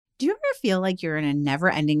Do you ever feel like you're in a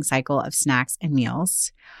never-ending cycle of snacks and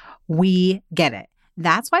meals? We get it.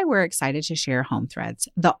 That's why we're excited to share Home Threads,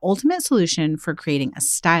 the ultimate solution for creating a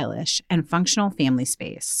stylish and functional family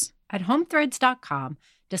space. At homethreads.com,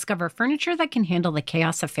 discover furniture that can handle the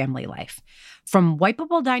chaos of family life. From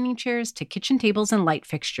wipeable dining chairs to kitchen tables and light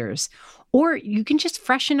fixtures. Or you can just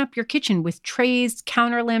freshen up your kitchen with trays,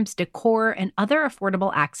 counter lamps, decor, and other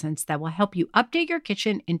affordable accents that will help you update your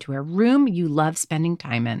kitchen into a room you love spending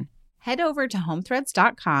time in. Head over to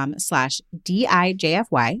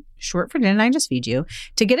homethreads.com/DIJFY, short for Didn't I Just Feed You,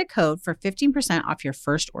 to get a code for 15% off your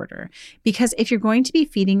first order. Because if you're going to be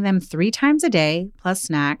feeding them 3 times a day, plus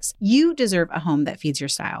snacks, you deserve a home that feeds your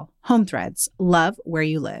style. Home Threads, love where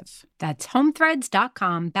you live. That's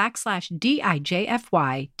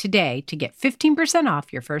homethreads.com/DIJFY today to get 15%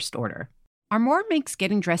 off your first order. Armoire makes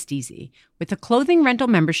getting dressed easy. With a clothing rental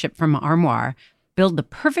membership from Armoire, build the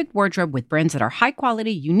perfect wardrobe with brands that are high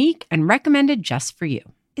quality, unique, and recommended just for you.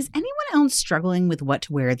 Is anyone else struggling with what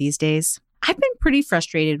to wear these days? I've been pretty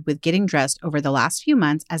frustrated with getting dressed over the last few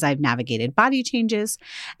months as I've navigated body changes,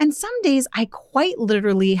 and some days I quite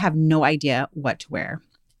literally have no idea what to wear.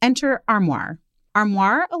 Enter Armoire.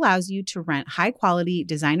 Armoire allows you to rent high-quality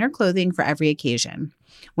designer clothing for every occasion.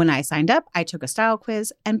 When I signed up, I took a style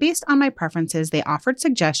quiz, and based on my preferences, they offered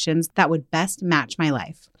suggestions that would best match my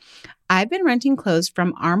life. I've been renting clothes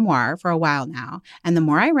from Armoire for a while now, and the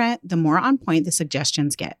more I rent, the more on point the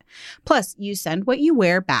suggestions get. Plus, you send what you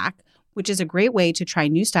wear back, which is a great way to try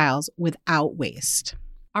new styles without waste.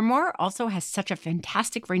 Armoire also has such a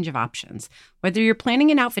fantastic range of options. Whether you're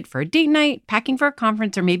planning an outfit for a date night, packing for a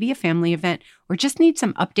conference, or maybe a family event, or just need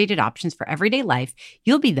some updated options for everyday life,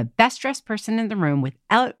 you'll be the best dressed person in the room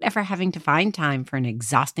without ever having to find time for an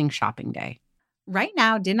exhausting shopping day. Right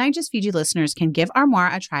now, Didn't I Just Feed You listeners can give Armoire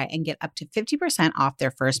a try and get up to 50% off their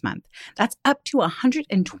first month. That's up to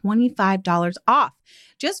 $125 off.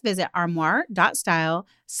 Just visit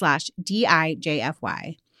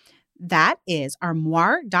armoire.style/DIJFY. That is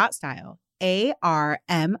armoire.style,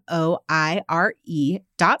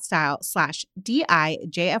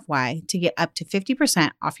 ARMOIRE.style/DIJFY to get up to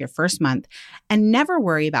 50% off your first month and never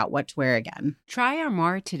worry about what to wear again. Try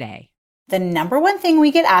Armoire today. The number one thing we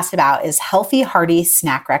get asked about is healthy, hearty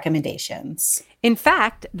snack recommendations. In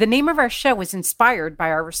fact, the name of our show was inspired by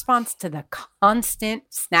our response to the constant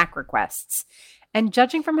snack requests. And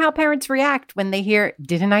judging from how parents react when they hear,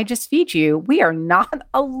 "Didn't I just feed you?" we are not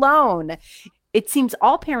alone. It seems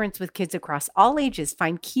all parents with kids across all ages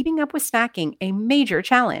find keeping up with snacking a major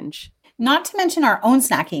challenge. Not to mention our own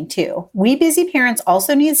snacking too. We busy parents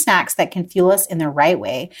also need snacks that can fuel us in the right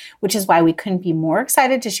way, which is why we couldn't be more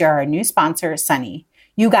excited to share our new sponsor, Sunny.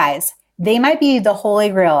 You guys, they might be the holy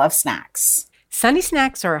grail of snacks. Sunny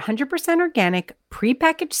Snacks are 100% organic,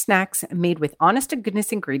 prepackaged snacks made with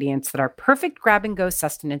honest-to-goodness ingredients that are perfect grab-and-go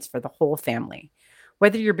sustenance for the whole family.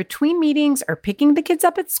 Whether you're between meetings or picking the kids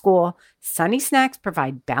up at school, Sunny Snacks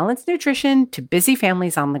provide balanced nutrition to busy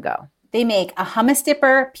families on the go. They make a hummus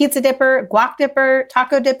dipper, pizza dipper, guac dipper,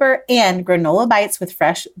 taco dipper, and granola bites with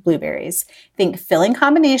fresh blueberries. Think filling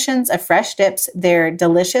combinations of fresh dips, their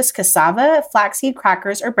delicious cassava, flaxseed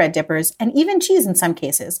crackers or bread dippers, and even cheese in some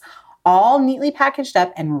cases, all neatly packaged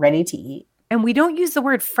up and ready to eat. And we don't use the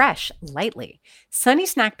word fresh lightly. Sunny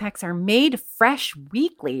Snack Packs are made fresh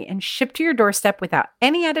weekly and shipped to your doorstep without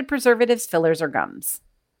any added preservatives, fillers, or gums.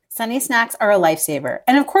 Sunny Snacks are a lifesaver.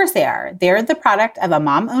 And of course they are. They're the product of a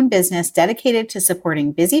mom-owned business dedicated to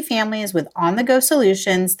supporting busy families with on-the-go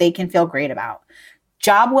solutions they can feel great about.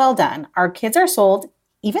 Job well done. Our kids are sold,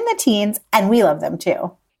 even the teens, and we love them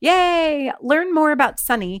too. Yay! Learn more about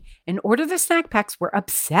Sunny and order the snack packs we're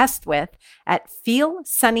obsessed with at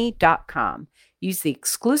feelsunny.com. Use the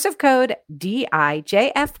exclusive code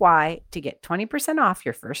DIJFY to get 20% off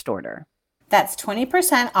your first order. That's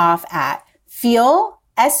 20% off at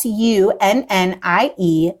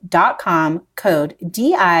feelsunnie.com, code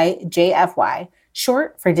DIJFY,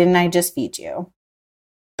 short for Didn't I Just Feed You?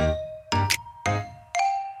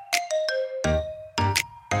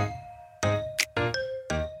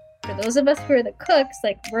 For those of us who are the cooks,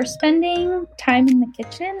 like, we're spending time in the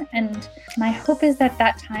kitchen, and my hope is that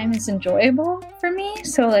that time is enjoyable for me.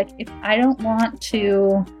 So like, if I don't want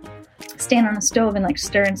to stand on the stove and like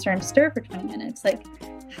stir and stir and stir for 20 minutes, like,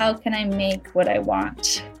 how can I make what I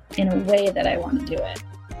want in a way that I want to do it?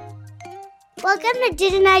 Welcome to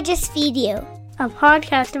Didn't I Just Feed You? A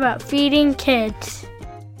podcast about feeding kids.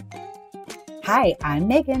 Hi, I'm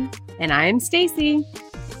Megan. And I'm Stacy.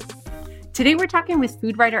 Today we're talking with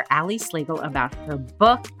food writer Ali Slagle about her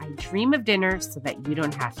book, I Dream of Dinner So That You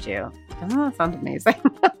Don't Have to. Doesn't that sound amazing?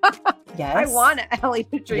 Yes. I want Allie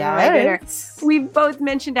to dream of my dinner. We've both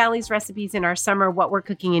mentioned Allie's recipes in our summer What We're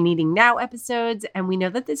Cooking and Eating Now episodes, and we know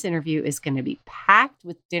that this interview is going to be packed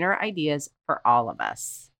with dinner ideas for all of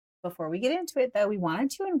us. Before we get into it, though, we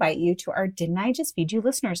wanted to invite you to our Didn't I Just Feed You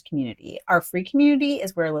listeners community. Our free community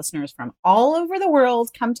is where listeners from all over the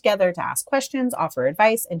world come together to ask questions, offer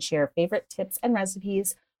advice, and share favorite tips and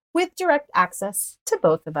recipes with direct access to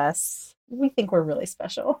both of us. We think we're really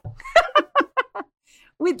special.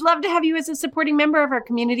 We'd love to have you as a supporting member of our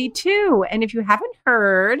community too. And if you haven't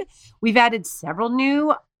heard, we've added several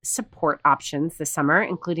new support options this summer,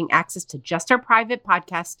 including access to just our private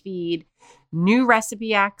podcast feed, new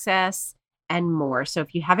recipe access, and more. So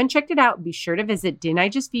if you haven't checked it out, be sure to visit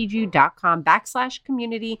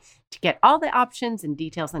didn'tijustfeedyou.com/community to get all the options and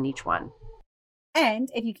details on each one.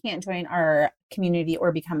 And if you can't join our community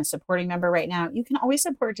or become a supporting member right now, you can always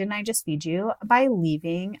support Didn't I Just Feed You by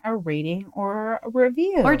leaving a rating or a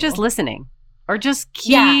review. Or just listening. Or just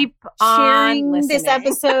keep on sharing listening. this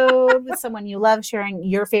episode with someone you love, sharing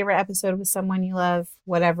your favorite episode with someone you love,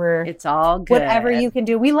 whatever. It's all good. Whatever you can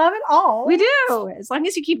do. We love it all. We do. As long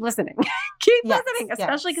as you keep listening. Keep listening,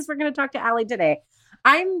 especially because we're going to talk to Allie today.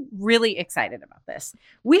 I'm really excited about this.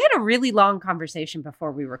 We had a really long conversation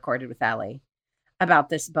before we recorded with Allie about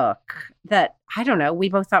this book that, I don't know, we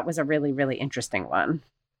both thought was a really, really interesting one.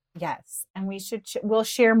 Yes. And we'll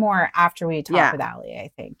share more after we talk with Allie,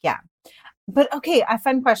 I think. Yeah. But okay, a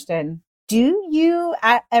fun question. Do you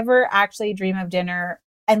ever actually dream of dinner?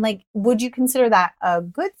 And like, would you consider that a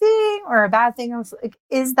good thing or a bad thing? Like,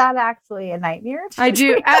 is that actually a nightmare? I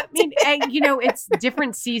do. I mean, it's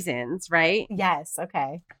different seasons, right? Yes.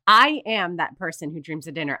 Okay. I am that person who dreams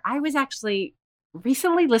of dinner. I was actually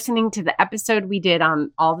recently listening to the episode we did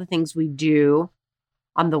on all the things we do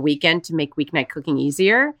on the weekend to make weeknight cooking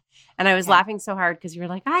easier. And I was laughing so hard because you were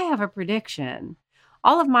like, I have a prediction.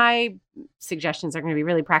 All of my suggestions are going to be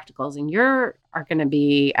really practicals, and your are going to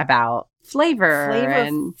be about flavor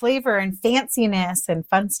and fanciness and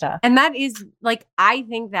fun stuff. And that is like, I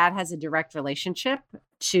think that has a direct relationship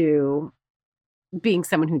to being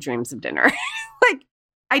someone who dreams of dinner. Like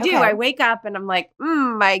I do. I wake up and I'm like,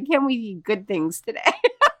 can we eat good things today?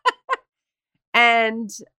 And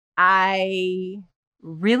I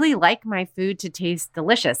really like my food to taste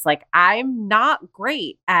delicious. Like I'm not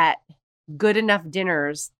great at good enough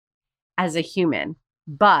dinners as a human,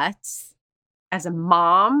 but as a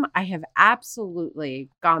mom, I have absolutely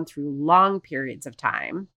gone through long periods of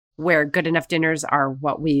time where good enough dinners are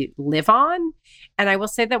what we live on. And I will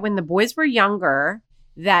say that when the boys were younger,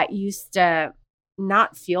 that used to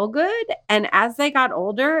not feel good. And as they got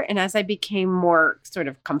older and as I became more sort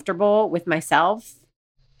of comfortable with myself,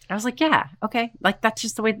 I was like, yeah, okay. Like that's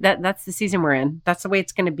just the way that's the season we're in. That's the way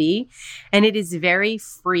it's going to be. And it is very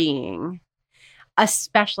freeing,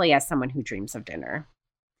 especially as someone who dreams of dinner.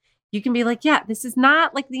 You can be like, yeah, this is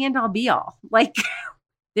not like the end all be all. Like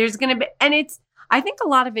there's going to be, and I think a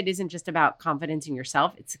lot of it isn't just about confidence in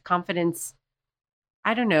yourself. It's confidence,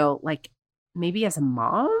 I don't know, like maybe as a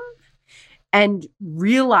mom and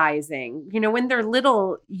realizing, when they're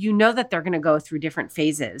little, that they're going to go through different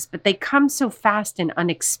phases, but they come so fast and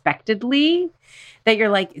unexpectedly that you're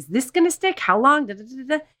like, is this going to stick? How long? Da, da, da,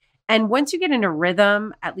 da. And once you get in a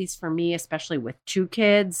rhythm, at least for me, especially with 2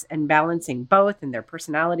 kids and balancing both and their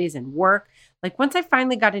personalities and work, like once I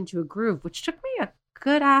finally got into a groove, which took me a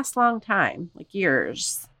good ass long time, like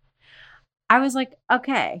years, I was like,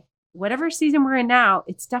 okay, whatever season we're in now,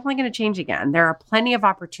 it's definitely going to change again. There are plenty of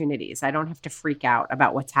opportunities. I don't have to freak out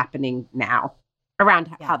about what's happening now around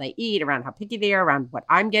how they eat, around how picky they are, around what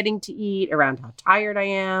I'm getting to eat, around how tired I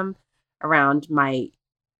am, around my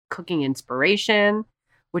cooking inspiration,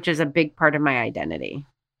 which is a big part of my identity.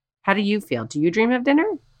 How do you feel? Do you dream of dinner?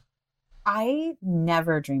 I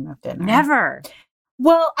never dream of dinner. Never.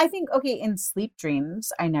 Well, I think, in sleep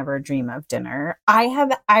dreams, I never dream of dinner.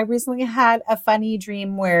 I recently had a funny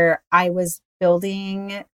dream where I was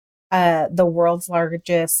building the world's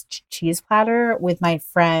largest cheese platter with my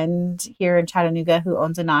friend here in Chattanooga who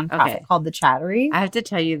owns a nonprofit called The Chattery. I have to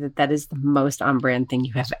tell you that is the most on-brand thing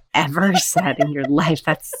you have ever said in your life.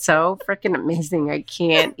 That's so freaking amazing. I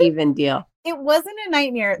can't even deal. It wasn't a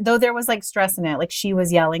nightmare, though there was like stress in it. Like she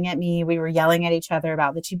was yelling at me. We were yelling at each other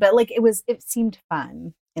about the cheese, but like it seemed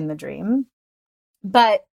fun in the dream.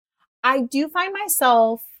 But I do find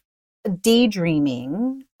myself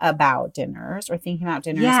daydreaming about dinners or thinking about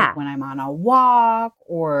dinners like when I'm on a walk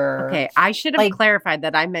or... Okay, I should have clarified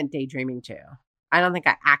that I meant daydreaming too. I don't think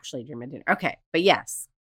I actually dream of dinner. Okay, but yes.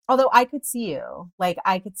 Although I could see you,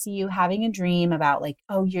 having a dream about like,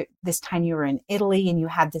 this time you were in Italy and you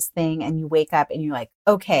had this thing and you wake up and you're like,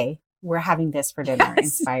 okay, we're having this for dinner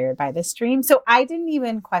inspired by this dream. So I didn't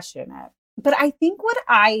even question it. But I think what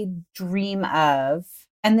I dream of,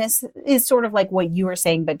 and this is sort of like what you were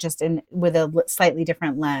saying, but just with a slightly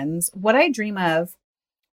different lens, what I dream of,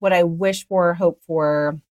 what I wish for, hope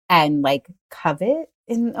for, and like covet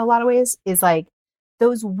in a lot of ways is like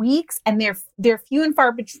those weeks, and they're few and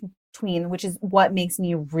far between, which is what makes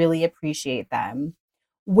me really appreciate them,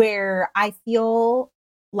 where I feel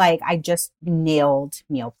like I just nailed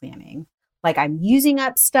meal planning. Like I'm using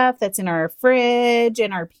up stuff that's in our fridge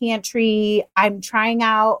and our pantry. I'm trying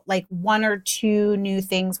out like 1 or 2 new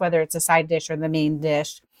things, whether it's a side dish or the main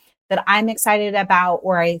dish that I'm excited about,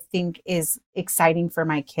 or I think is exciting for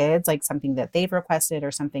my kids, like something that they've requested or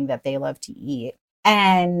something that they love to eat.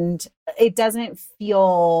 And it doesn't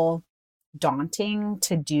feel daunting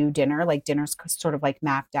to do dinner. Like dinner's sort of like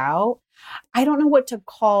mapped out. I don't know what to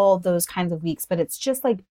call those kinds of weeks, but it's just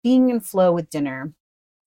like being in flow with dinner.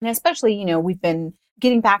 And especially, you know, we've been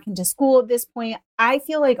getting back into school at this point. I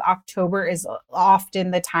feel like October is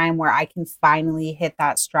often the time where I can finally hit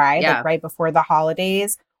that stride, like right before the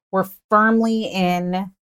holidays. We're firmly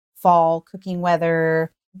in fall cooking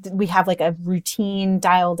weather. We have like a routine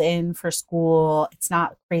dialed in for school. It's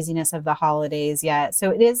not craziness of the holidays yet.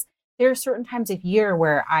 So there are certain times of year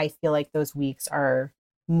where I feel like those weeks are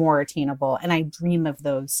more attainable. And I dream of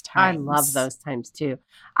those times. I love those times too.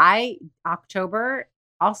 October,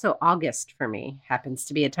 also August for me happens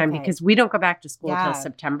to be a time because we don't go back to school until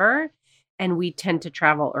September, and we tend to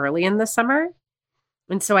travel early in the summer.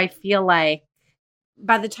 And so I feel like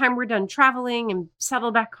by the time we're done traveling and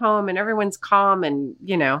settle back home and everyone's calm and,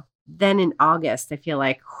 you know, then in August, I feel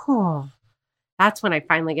like, that's when I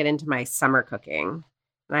finally get into my summer cooking.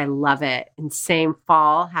 And I love it. And same,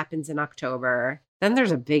 fall happens in October. Then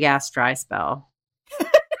there's a big ass dry spell.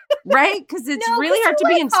 Right? Because it's really hard to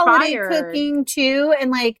be inspired. Cooking too,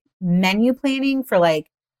 and like menu planning for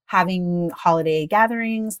like having holiday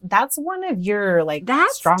gatherings. That's one of your like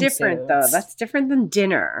strong different suits. Though. That's different than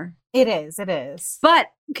dinner. It is. It is.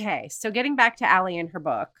 But okay, so getting back to Allie and her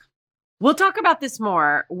book, we'll talk about this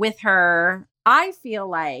more with her. I feel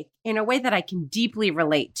like in a way that I can deeply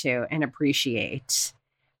relate to and appreciate.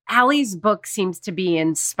 Allie's book seems to be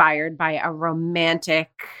inspired by a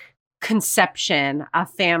romantic conception of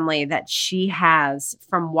family that she has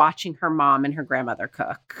from watching her mom and her grandmother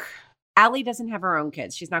cook. Allie doesn't have her own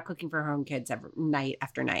kids. She's not cooking for her own kids night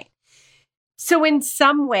after night. So in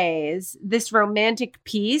some ways, this romantic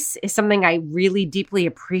piece is something I really deeply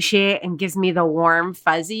appreciate and gives me the warm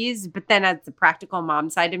fuzzies, but then as the practical mom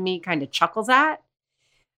side of me kind of chuckles at.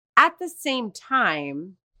 At the same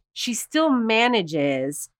time, she still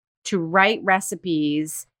manages to write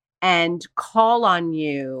recipes and call on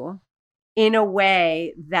you in a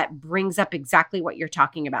way that brings up exactly what you're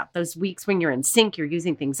talking about. Those weeks when you're in sync, you're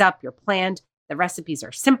using things up, you're planned. The recipes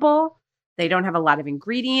are simple. They don't have a lot of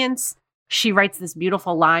ingredients. She writes this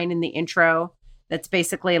beautiful line in the intro that's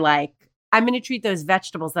basically like, I'm going to treat those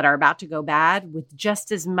vegetables that are about to go bad with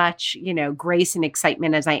just as much, you know, grace and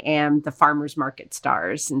excitement as I am the farmers market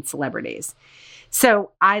stars and celebrities.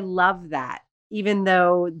 So I love that. Even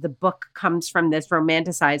though the book comes from this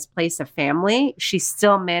romanticized place of family, she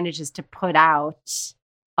still manages to put out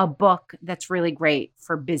a book that's really great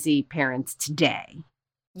for busy parents today.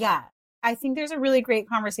 Yeah. I think there's a really great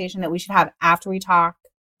conversation that we should have after we talk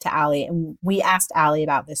to Allie. And we asked Allie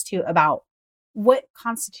about this too, about what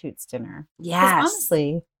constitutes dinner. Yes.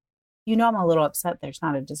 Honestly, you know, I'm a little upset there's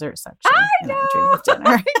not a dessert section. I know.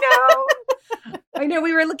 I know.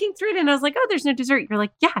 We were looking through it and I was like, oh, there's no dessert. You're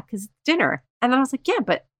like, yeah, because it's dinner. And then I was like, yeah,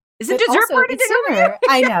 but isn't dessert part of dinner?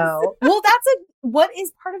 I know. Well, what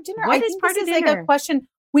is part of dinner? What is part of dinner? Like a question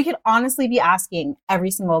we could honestly be asking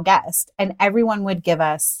every single guest, and everyone would give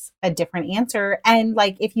us a different answer. And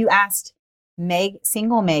like, if you asked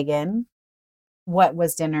single Megan what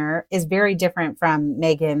was dinner, is very different from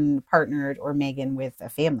Megan partnered or Megan with a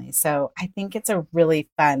family. So I think it's a really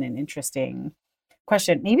fun and interesting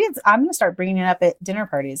question. Maybe I'm going to start bringing it up at dinner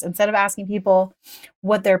parties instead of asking people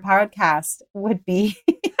what their podcast would be.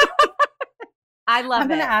 I love it. I'm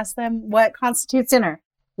going to ask them what constitutes dinner.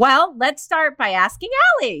 Well, let's start by asking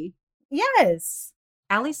Allie. Yes.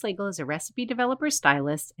 Allie Slagle is a recipe developer,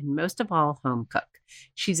 stylist, and most of all, home cook.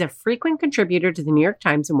 She's a frequent contributor to the New York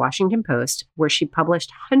Times and Washington Post, where she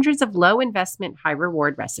published hundreds of low-investment,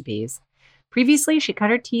 high-reward recipes. Previously, she cut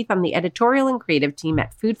her teeth on the editorial and creative team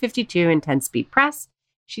at Food 52 and 10 Speed Press.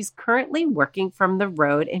 She's currently working from the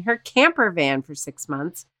road in her camper van for 6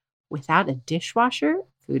 months without a dishwasher,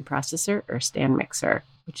 food processor, or stand mixer,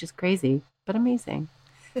 which is crazy, but amazing.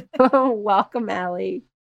 Welcome, Allie.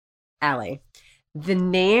 Allie, The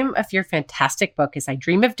name of your fantastic book is I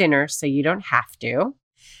Dream of Dinner, So You Don't Have to.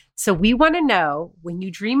 So we want to know, when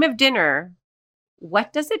you dream of dinner,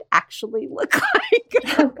 what does it actually look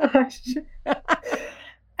like? Oh, gosh.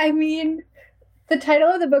 I mean, the title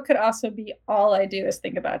of the book could also be All I Do Is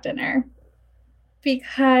Think About Dinner.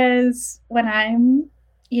 Because when I'm,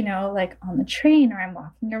 like on the train or I'm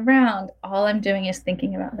walking around, all I'm doing is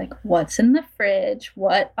thinking about like what's in the fridge,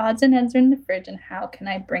 what odds and ends are in the fridge, and how can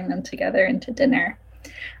I bring them together into dinner.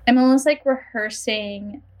 I'm almost like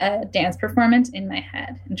rehearsing a dance performance in my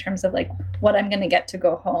head in terms of like what I'm going to get to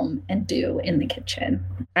go home and do in the kitchen.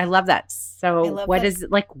 I love that. So what is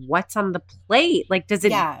it like? What's on the plate? Like, does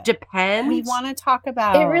it depend? We want to talk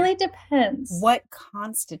about it really depends. What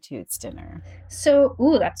constitutes dinner? So,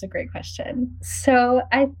 that's a great question. So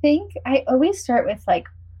I think I always start with like,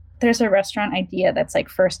 there's a restaurant idea that's like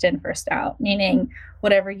first in, first out, meaning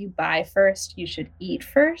whatever you buy first, you should eat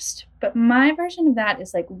first. But my version of that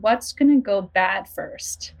is like, what's going to go bad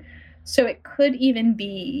first? So it could even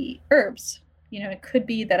be herbs. It could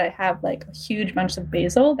be that I have like a huge bunch of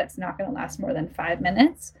basil that's not going to last more than 5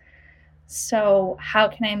 minutes. So how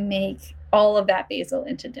can I make all of that basil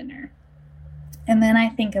into dinner? And then I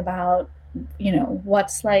think about,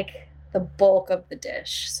 what's like the bulk of the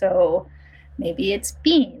dish. So maybe it's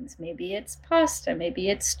beans, maybe it's pasta, maybe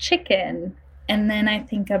it's chicken. And then I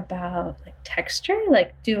think about like texture.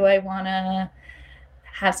 Like, do I want to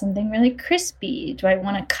have something really crispy? Do I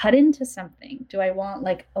want to cut into something? Do I want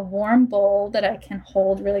like a warm bowl that I can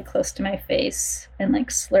hold really close to my face and like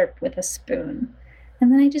slurp with a spoon?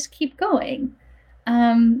 And then I just keep going.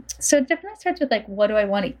 So it definitely starts with like, what do I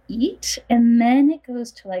want to eat? And then it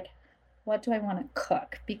goes to like, what do I want to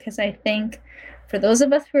cook? Because I think for those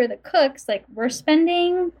of us who are the cooks, like we're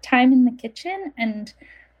spending time in the kitchen, and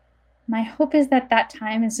my hope is that that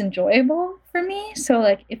time is enjoyable for me. So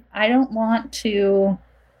like if I don't want to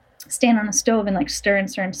stand on a stove and like stir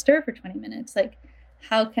and stir and stir for 20 minutes, like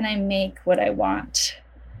how can I make what I want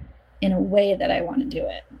in a way that I want to do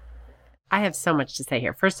it? I have so much to say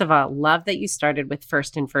here. First of all, love that you started with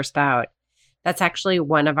first in, first out. That's actually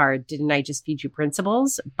one of our Didn't I Just Feed You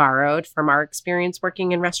principles, borrowed from our experience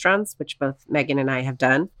working in restaurants, which both Megan and I have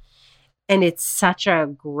done. And it's such a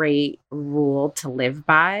great rule to live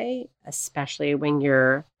by, especially when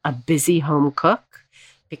you're a busy home cook,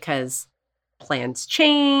 because plans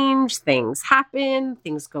change, things happen,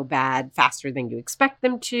 things go bad faster than you expect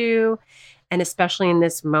them to. And especially in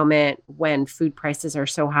this moment when food prices are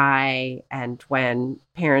so high and when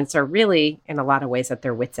parents are really, in a lot of ways, at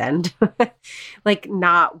their wits' end, like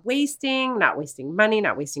not wasting money,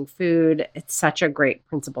 not wasting food. It's such a great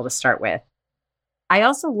principle to start with. I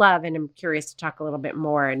also love, and I'm curious to talk a little bit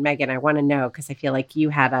more, and Megan, I want to know, because I feel like you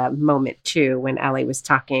had a moment too when Allie was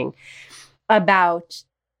talking about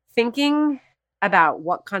thinking about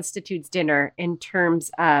what constitutes dinner in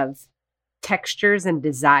terms of textures and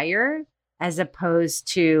desire, as opposed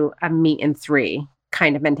to a meat and three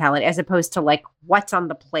kind of mentality, as opposed to like what's on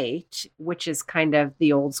the plate, which is kind of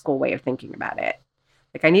the old school way of thinking about it.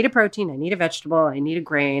 Like I need a protein, I need a vegetable, I need a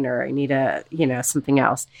grain, or I need a, something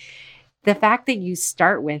else. The fact that you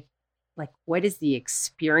start with like, what is the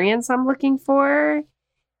experience I'm looking for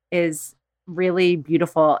is really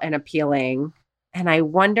beautiful and appealing. And I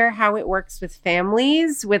wonder how it works with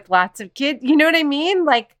families with lots of kids. You know what I mean?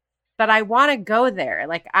 Like, but I want to go there.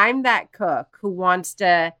 Like I'm that cook who wants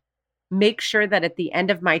to make sure that at the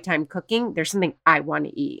end of my time cooking, there's something I want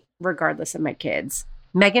to eat, regardless of my kids.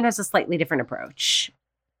 Megan has a slightly different approach.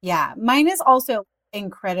 Yeah, mine is also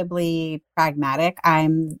incredibly pragmatic.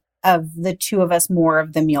 I'm, of the two of us, more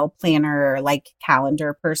of the meal planner, like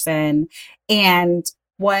calendar person. And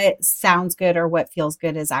what sounds good or what feels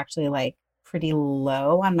good is actually like pretty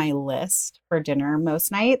low on my list for dinner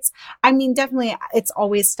most nights. I mean, definitely it's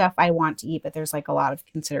always stuff I want to eat, but there's like a lot of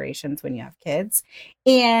considerations when you have kids.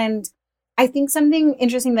 And I think something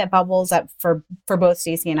interesting that bubbles up for both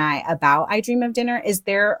Stacey and I about I Dream of Dinner is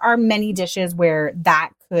there are many dishes where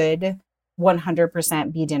that could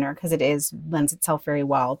 100% be dinner, because it lends itself very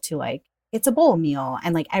well to like, it's a bowl meal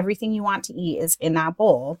and like everything you want to eat is in that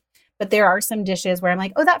bowl. But there are some dishes where I'm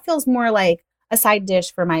like, oh, that feels more like a side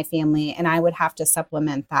dish for my family. And I would have to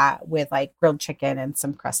supplement that with like grilled chicken and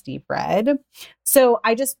some crusty bread. So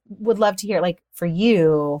I just would love to hear, like, for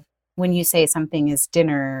you, when you say something is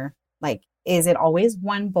dinner, like, is it always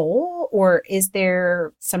one bowl, or is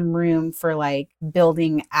there some room for like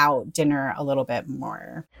building out dinner a little bit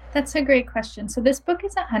more? That's a great question. So this book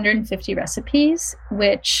is 150 recipes,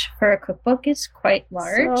 which for a cookbook is quite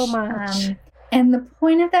large. So much. And the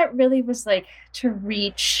point of that really was like to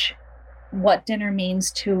reach what dinner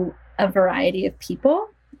means to a variety of people.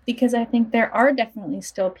 because I think there are definitely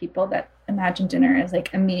still people that imagine dinner as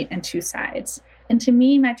like a meat and two sides. And to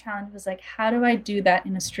me, my challenge was like, how do I do that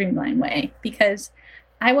in a streamlined way? Because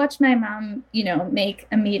I watched my mom, make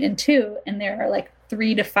a meat and two, and there are like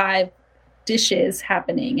 3 to 5 dishes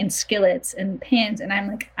happening and skillets and pans. And I'm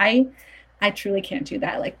like, I truly can't do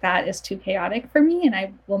that. Like, that is too chaotic for me, and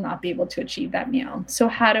I will not be able to achieve that meal. So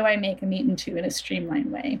how do I make a meat and two in a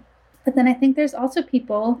streamlined way? But then I think there's also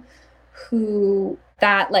people who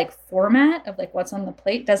that like format of like what's on the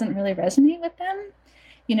plate doesn't really resonate with them.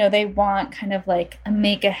 They want kind of like a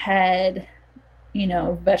make ahead,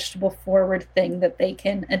 vegetable forward thing that they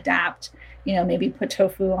can adapt, maybe put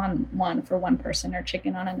tofu on one for one person or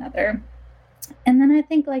chicken on another. And then I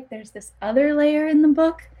think like there's this other layer in the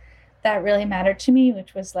book that really mattered to me,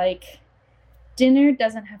 which was like, dinner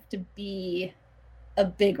doesn't have to be a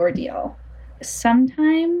big ordeal.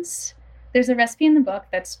 Sometimes there's a recipe in the book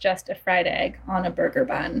that's just a fried egg on a burger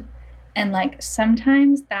bun. And like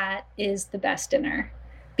sometimes that is the best dinner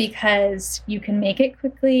because you can make it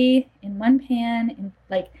quickly in one pan and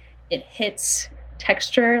like it hits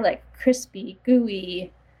texture, like crispy,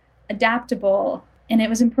 gooey, adaptable. And it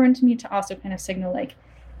was important to me to also kind of signal like,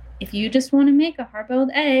 if you just want to make a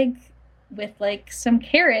hard-boiled egg with like some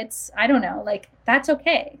carrots, I don't know, like that's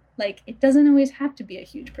okay. Like it doesn't always have to be a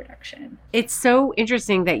huge production. It's so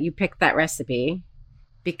interesting that you picked that recipe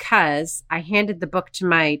because I handed the book to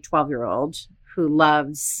my 12-year-old who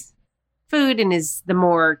loves food and is the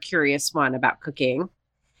more curious one about cooking.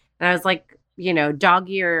 And I was like, dog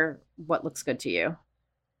ear, what looks good to you?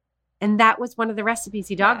 And that was one of the recipes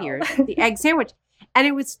he dog eared, the egg sandwich. And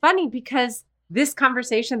it was funny because this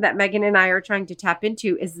conversation that Megan and I are trying to tap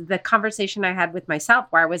into is the conversation I had with myself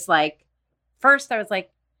where I was like, first I was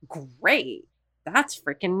like, great, that's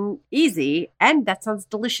freaking easy. And that sounds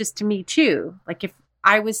delicious to me too. Like if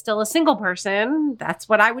I was still a single person, that's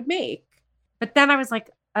what I would make. But then I was like,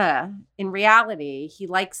 in reality, he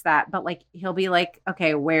likes that. But like, he'll be like,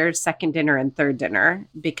 okay, where's second dinner and third dinner?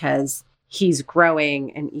 Because he's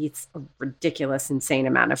growing and eats a ridiculous, insane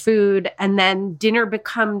amount of food. And then dinner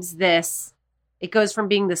becomes this, it goes from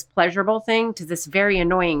being this pleasurable thing to this very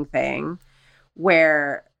annoying thing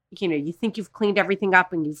where, you think you've cleaned everything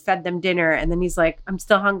up and you've fed them dinner. And then he's like, I'm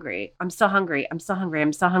still hungry. I'm still hungry. I'm still hungry.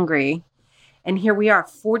 I'm still hungry. And here we are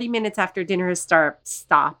 40 minutes after dinner has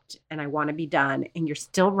stopped and I want to be done. And you're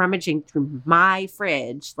still rummaging through my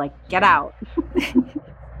fridge. Like, get out.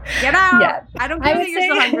 Get out. Yeah. I don't care that you're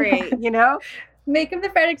still hungry, Make him the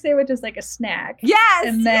fried egg sandwich as like a snack. Yes.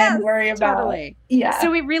 And then worry about totally. Yeah.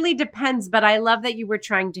 So it really depends. But I love that you were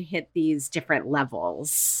trying to hit these different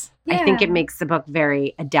levels. Yeah. I think it makes the book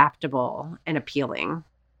very adaptable and appealing.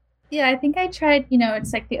 Yeah, I think I tried,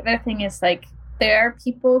 it's like the other thing is like, there are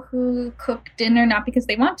people who cook dinner not because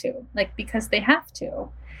they want to, like because they have to.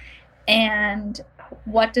 And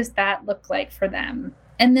what does that look like for them?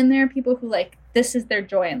 And then there are people who like, this is their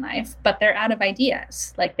joy in life, but they're out of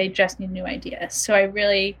ideas. Like they just need new ideas. So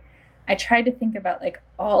I tried to think about like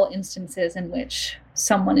all instances in which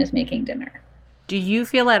someone is making dinner. Do you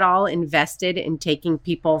feel at all invested in taking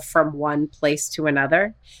people from one place to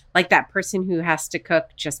another? Like that person who has to cook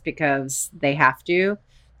just because they have to?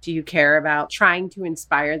 Do you care about trying to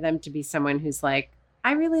inspire them to be someone who's like,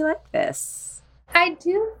 I really like this? I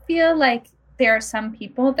do feel like there are some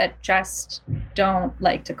people that just don't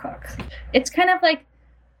like to cook. It's kind of like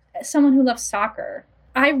someone who loves soccer.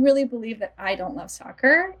 I really believe that I don't love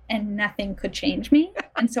soccer and nothing could change me.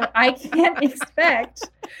 And so I can't expect,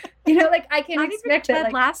 I can't expect that.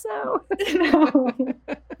 Ted Lasso. No.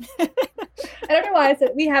 I don't know why I said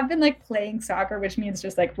we have been like playing soccer, which means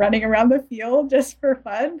just like running around the field just for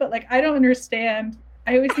fun. But like, I don't understand.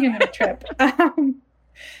 I always think I'm going to trip.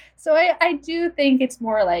 So I do think it's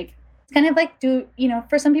more like, it's kind of like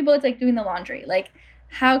for some people, it's like doing the laundry. Like,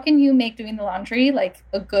 how can you make doing the laundry like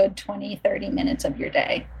a good 20, 30 minutes of your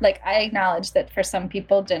day? Like, I acknowledge that for some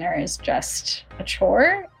people, dinner is just a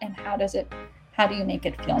chore. And how do you make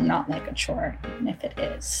it feel not like a chore, even if it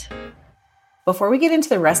is? Before we get into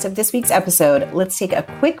the rest of this week's episode, let's take a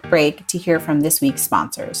quick break to hear from this week's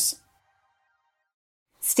sponsors.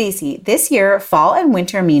 Stacy, this year, fall and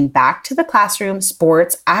winter mean back to the classroom,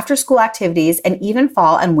 sports, after-school activities, and even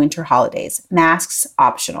fall and winter holidays. Masks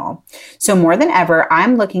optional. So more than ever,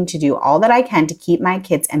 I'm looking to do all that I can to keep my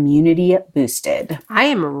kids' immunity boosted. I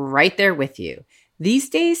am right there with you. These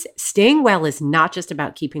days, staying well is not just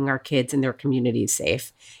about keeping our kids and their communities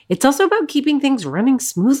safe. It's also about keeping things running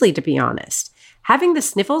smoothly, to be honest. Having the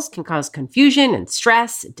sniffles can cause confusion and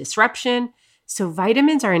stress, disruption. So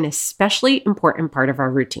vitamins are an especially important part of our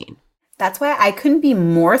routine. That's why I couldn't be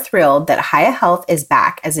more thrilled that Hiya Health is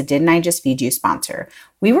back as a Didn't I Just Feed You sponsor.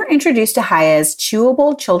 We were introduced to Hiya's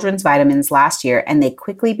chewable children's vitamins last year, and they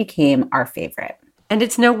quickly became our favorite. And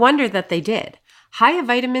it's no wonder that they did. Hiya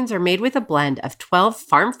vitamins are made with a blend of 12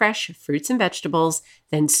 farm-fresh fruits and vegetables,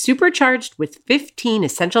 then supercharged with 15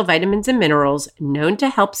 essential vitamins and minerals known to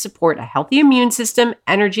help support a healthy immune system,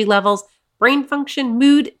 energy levels, brain function,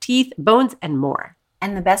 mood, teeth, bones, and more.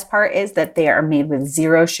 And the best part is that they are made with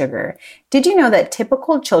zero sugar. Did you know that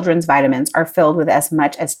typical children's vitamins are filled with as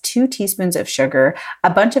much as 2 teaspoons of sugar, a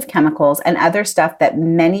bunch of chemicals, and other stuff that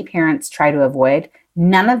many parents try to avoid?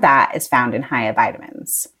 None of that is found in Hiya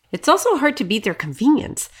vitamins. It's also hard to beat their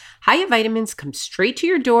convenience. Hiya vitamins come straight to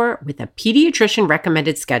your door with a pediatrician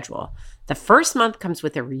recommended schedule. The first month comes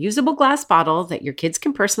with a reusable glass bottle that your kids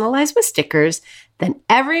can personalize with stickers. Then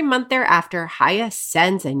every month thereafter, Hiya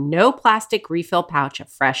sends a no plastic refill pouch of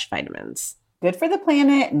fresh vitamins. Good for the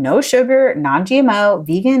planet, no sugar, non-GMO,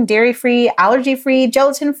 vegan, dairy-free, allergy-free,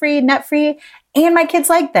 gelatin-free, nut-free, and my kids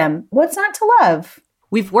like them. What's not to love?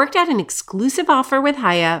 We've worked out an exclusive offer with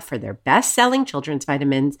Hiya for their best-selling children's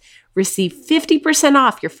vitamins. Receive 50%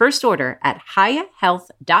 off your first order at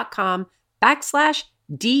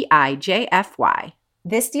hiyahealth.com/DIJFY.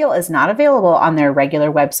 This deal is not available on their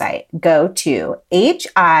regular website. Go to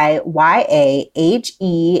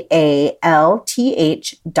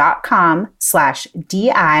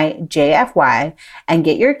hiyahealth.com/DIJFY and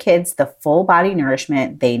get your kids the full body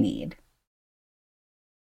nourishment they need.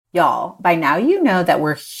 Y'all, by now you know that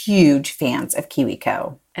we're huge fans of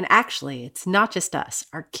KiwiCo. And actually, it's not just us.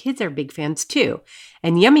 Our kids are big fans too.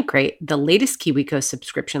 And Yummy Crate, the latest KiwiCo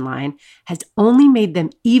subscription line, has only made them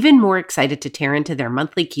even more excited to tear into their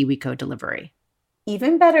monthly KiwiCo delivery.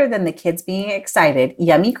 Even better than the kids being excited,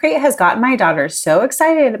 Yummy Crate has gotten my daughter so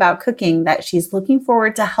excited about cooking that she's looking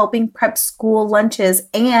forward to helping prep school lunches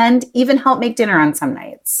and even help make dinner on some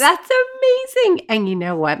nights. That's amazing. And you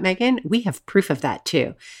know what, Megan? We have proof of that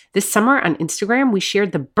too. This summer on Instagram, we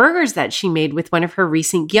shared the burgers that she made with one of her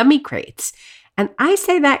recent Yummy Crates. And I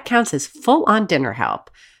say that counts as full-on dinner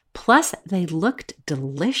help. Plus, they looked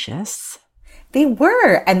delicious. They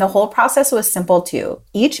were, and the whole process was simple too.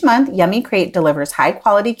 Each month, Yummy Crate delivers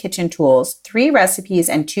high-quality kitchen tools, 3 recipes,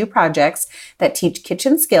 and 2 projects that teach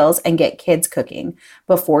kitchen skills and get kids cooking.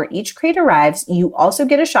 Before each crate arrives, you also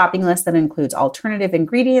get a shopping list that includes alternative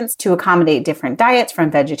ingredients to accommodate different diets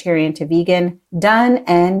from vegetarian to vegan. Done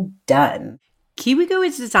and done. KiwiCo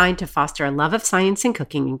is designed to foster a love of science and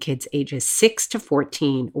cooking in kids ages 6 to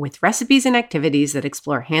 14 with recipes and activities that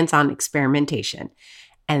explore hands-on experimentation.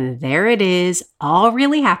 And there it is, all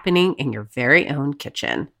really happening in your very own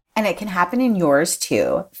kitchen. And it can happen in yours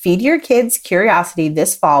too. Feed your kids curiosity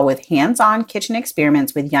this fall with hands-on kitchen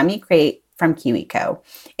experiments with Yummy Crate from KiwiCo.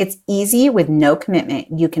 It's easy with no commitment.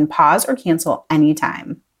 You can pause or cancel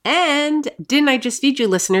anytime. And Didn't I Just Feed You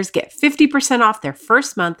listeners get 50% off their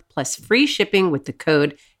first month plus free shipping with the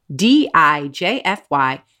code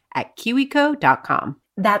DIJFY at kiwico.com.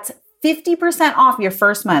 That's 50% off your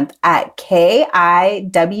first month at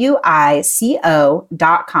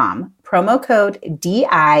KIWICO.com. Promo code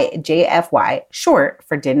DIJFY, short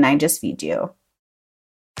for Didn't I Just Feed You?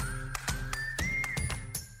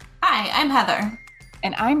 Hi, I'm Heather.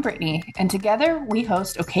 And I'm Brittany, and together we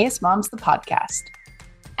host Okayest Moms, the podcast.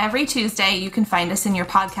 Every Tuesday, you can find us in your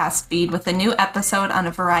podcast feed with a new episode on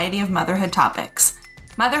a variety of motherhood topics.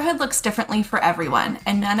 Motherhood looks differently for everyone,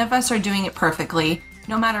 and none of us are doing it perfectly,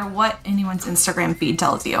 no matter what anyone's Instagram feed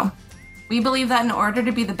tells you. We believe that in order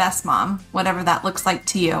to be the best mom, whatever that looks like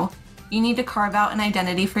to you, you need to carve out an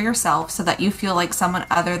identity for yourself so that you feel like someone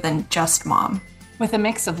other than just mom. With a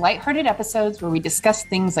mix of lighthearted episodes where we discuss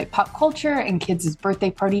things like pop culture and kids' birthday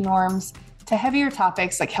party norms, to heavier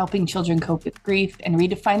topics like helping children cope with grief and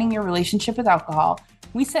redefining your relationship with alcohol,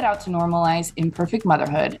 we set out to normalize imperfect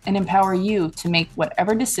motherhood and empower you to make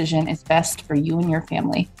whatever decision is best for you and your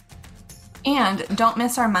family. And don't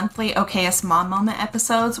miss our monthly Okayest Mom Moment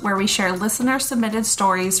episodes where we share listener-submitted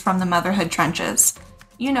stories from the motherhood trenches.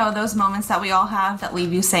 You know, those moments that we all have that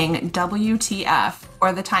leave you saying WTF,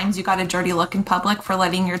 or the times you got a dirty look in public for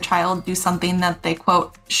letting your child do something that they,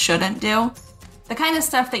 quote, shouldn't do. The kind of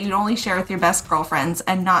stuff that you'd only share with your best girlfriends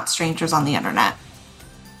and not strangers on the internet.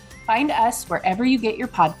 Find us wherever you get your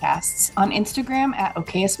podcasts, on Instagram at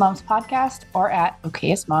Okayest Moms Podcast or at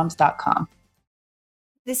okayestmoms.com.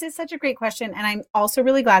 This is such a great question. And I'm also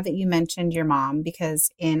really glad that you mentioned your mom,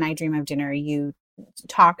 because in I Dream of Dinner, you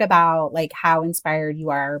talk about like how inspired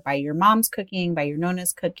you are by your mom's cooking, by your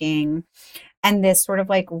Nona's cooking, and this sort of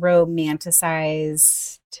like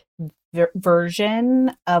romanticized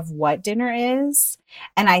version of what dinner is.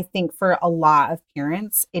 And I think for a lot of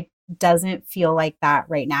parents, it doesn't feel like that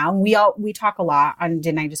right now. We talk a lot on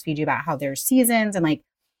Didn't I Just Feed You about how there's seasons, and like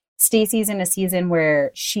Stacy's in a season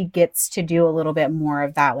where she gets to do a little bit more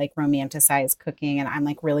of that like romanticized cooking, and I'm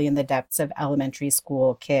like really in the depths of elementary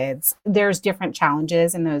school kids. There's different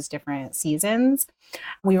challenges in those different seasons.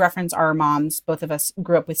 We reference our moms. Both of us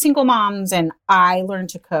grew up with single moms, and I learned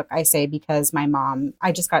to cook, I say, because my mom,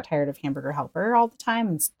 I just got tired of Hamburger Helper all the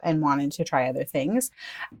time and wanted to try other things.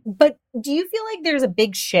 But do you feel like there's a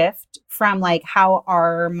big shift from like how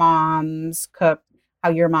our moms cook,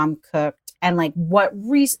 how your mom cooked, and like what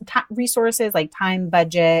resources, like time,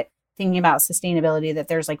 budget, thinking about sustainability, that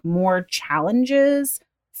there's like more challenges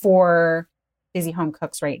for busy home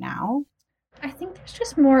cooks right now? I think there's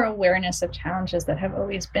just more awareness of challenges that have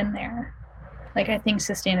always been there. Like, I think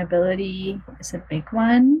sustainability is a big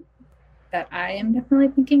one that I am definitely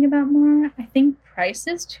thinking about more. I think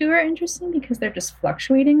prices too are interesting because they're just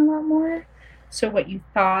fluctuating a lot more. So what you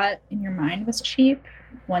thought in your mind was cheap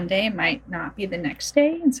one day might not be the next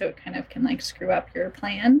day. And so it kind of can like screw up your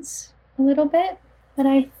plans a little bit. But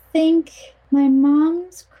I think my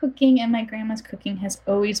mom's cooking and my grandma's cooking has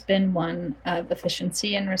always been one of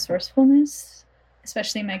efficiency and resourcefulness,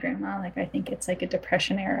 especially my grandma. Like, I think it's like a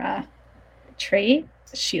Depression era trait.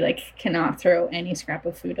 She like cannot throw any scrap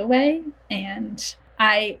of food away. And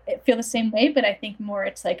I feel the same way, but I think more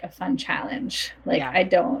it's like a fun challenge. Like,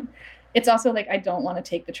 yeah. It's also like, I don't want to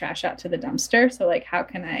take the trash out to the dumpster. So like, how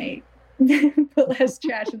can I put less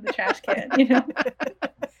trash in the trash can, you know?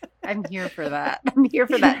 I'm here for that. I'm here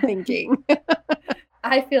for that thinking.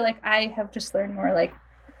 I feel like I have just learned more, like,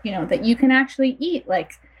 you know, that you can actually eat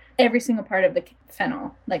like every single part of the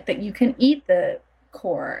fennel, like that you can eat the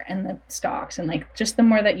core and the stalks, and like just the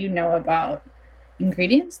more that you know about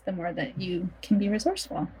ingredients, the more that you can be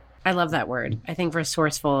resourceful. I love that word. I think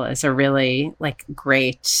resourceful is a really like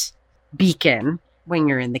great beacon when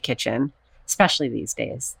you're in the kitchen, especially these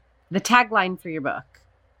days. The tagline for your book: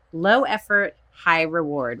 low effort, high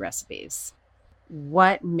reward recipes.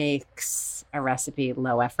 What makes a recipe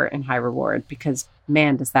low effort and high reward? Because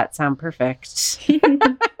man, does that sound perfect.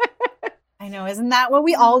 I know. Isn't that what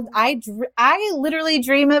we all, I literally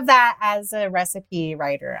dream of that as a recipe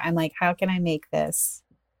writer. I'm like, how can I make this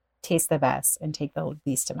taste the best and take the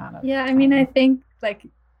least amount of time? I mean, I think like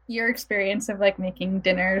your experience of like making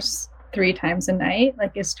dinners 3 times a night,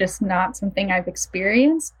 like, is just not something I've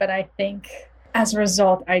experienced. But I think as a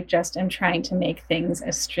result, I just am trying to make things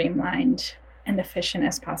as streamlined and efficient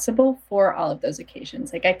as possible for all of those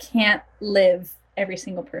occasions. Like, I can't live every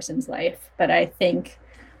single person's life, but I think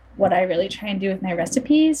what I really try and do with my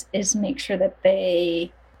recipes is make sure that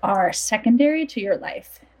they are secondary to your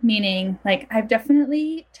life. Meaning, like, I've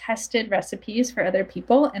definitely tested recipes for other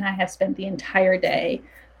people, and I have spent the entire day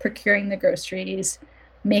procuring the groceries,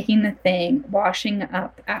 making the thing, washing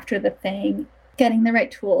up after the thing, getting the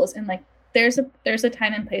right tools. And like, there's a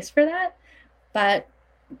time and place for that. But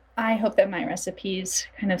I hope that my recipes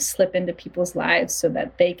kind of slip into people's lives so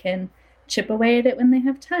that they can chip away at it when they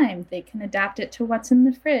have time. They can adapt it to what's in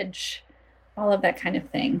the fridge, all of that kind of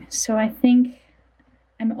thing. So I think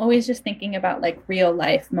I'm always just thinking about like real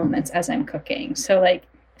life moments as I'm cooking. So like,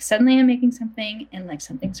 suddenly I'm making something and like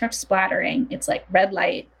something starts splattering. It's like red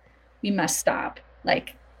light. We must stop.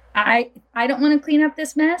 Like, I don't want to clean up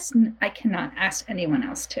this mess, and I cannot ask anyone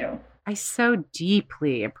else to. I so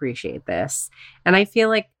deeply appreciate this. And I feel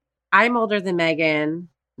like I'm older than Megan.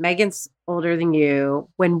 Megan's older than you.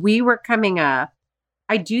 When we were coming up,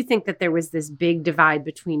 I do think that there was this big divide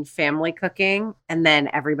between family cooking and then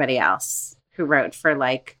everybody else who wrote for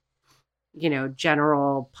like, you know,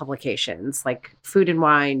 general publications like Food and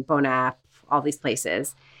Wine, Bon App, all these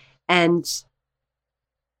places. And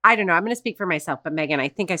I don't know, I'm going to speak for myself, but Megan, I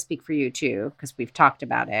think I speak for you too, because we've talked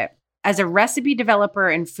about it. As a recipe developer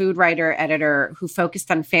and food writer, editor who focused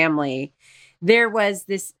on family, there was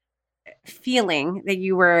this feeling that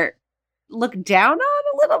you were looked down on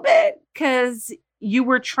a little bit because you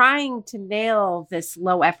were trying to nail this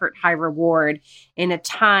low effort, high reward in a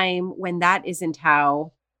time when that isn't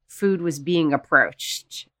how food was being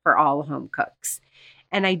approached for all home cooks.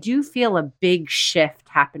 And I do feel a big shift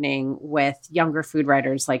happening with younger food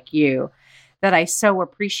writers like you that I so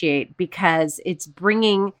appreciate, because it's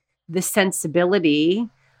bringing the sensibility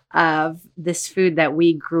of this food that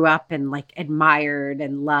we grew up and like admired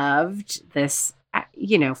and loved. This,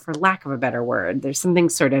 you know, for lack of a better word, there's something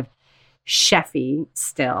sort of chefy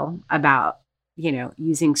still about, you know,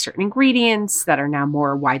 using certain ingredients that are now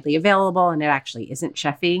more widely available. And it actually isn't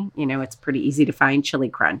chefy. You know, it's pretty easy to find chili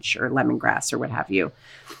crunch or lemongrass or what have you,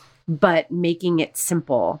 but making it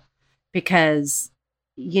simple, because,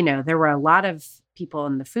 you know, there were a lot of people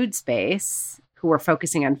in the food space who were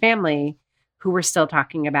focusing on family who were still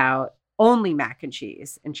talking about only mac and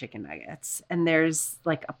cheese and chicken nuggets. And there's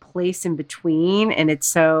like a place in between. And it's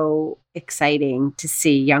so exciting to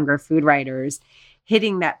see younger food writers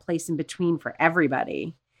hitting that place in between for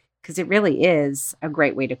everybody, because it really is a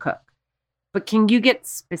great way to cook. But can you get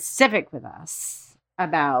specific with us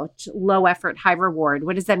about low effort, high reward?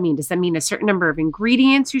 What does that mean? Does that mean a certain number of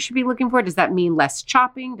ingredients you should be looking for? Does that mean less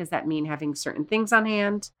chopping? Does that mean having certain things on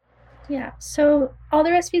hand? Yeah, so all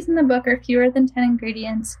the recipes in the book are fewer than 10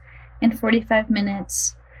 ingredients in 45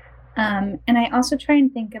 minutes. And I also try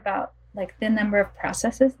and think about like the number of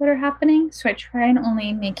processes that are happening. So I try and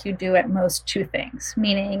only make you do at most 2 things,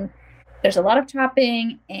 meaning there's a lot of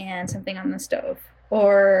chopping and something on the stove,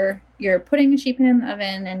 or you're putting a sheet pan in the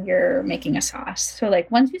oven and you're making a sauce. So like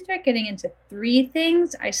once you start getting into 3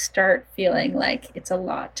 things, I start feeling like it's a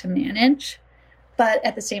lot to manage. But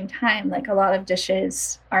at the same time, like a lot of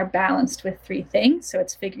dishes are balanced with 3 things. So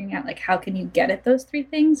it's figuring out like how can you get at those 3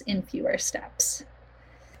 things in fewer steps.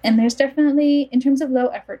 And there's definitely, in terms of low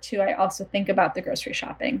effort too, I also think about the grocery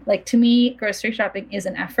shopping. Like to me, grocery shopping is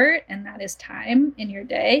an effort, and that is time in your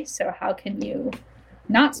day. So how can you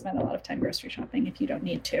not spend a lot of time grocery shopping if you don't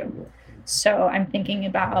need to? So I'm thinking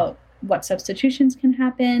about what substitutions can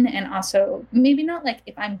happen, and also maybe not like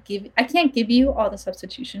if I can't give you all the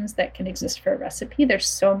substitutions that can exist for a recipe. There's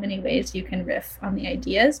so many ways you can riff on the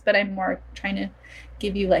ideas, but I'm more trying to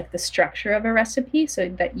give you like the structure of a recipe so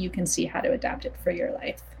that you can see how to adapt it for your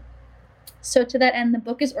life. So to that end, the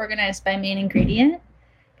book is organized by main ingredient,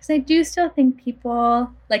 because I do still think people,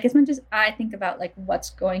 like as much as I think about like what's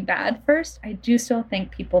going bad first, I do still think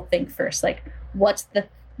people think first, like what's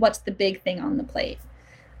the big thing on the plate,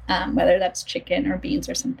 whether that's chicken or beans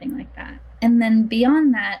or something like that. And then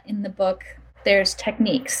beyond that, in the book, there's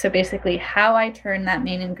techniques. So basically how I turn that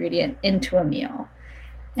main ingredient into a meal.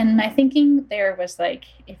 And my thinking there was like,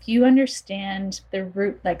 if you understand the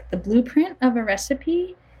root, like the blueprint of a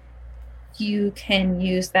recipe, you can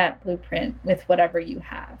use that blueprint with whatever you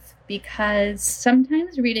have, because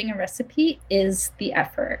sometimes reading a recipe is the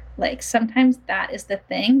effort. Like sometimes that is the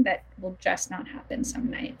thing that will just not happen some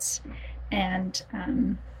nights. And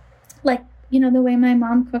like, you know, the way my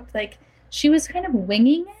mom cooked, like she was kind of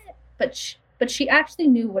winging it, but she actually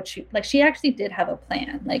knew what she actually did have a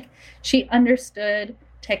plan. Like she understood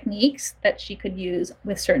techniques that she could use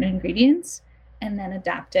with certain ingredients and then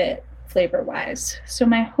adapt it flavor-wise. So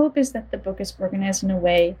my hope is that the book is organized in a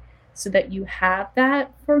way so that you have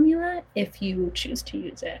that formula if you choose to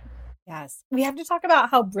use it. Yes. We have to talk about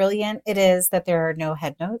how brilliant it is that there are no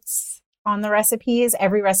head notes on the recipes.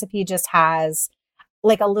 Every recipe just has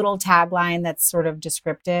like a little tagline that's sort of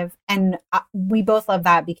descriptive. And we both love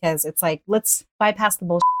that, because it's like, let's bypass the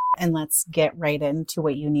bullshit and let's get right into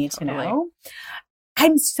what you need to know.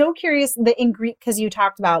 I'm so curious, because you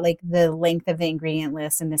talked about like the length of the ingredient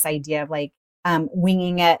list and this idea of like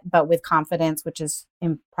winging it, but with confidence, which is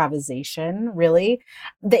improvisation, really.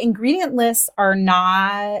 The ingredient lists are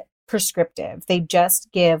not prescriptive. They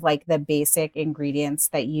just give like the basic ingredients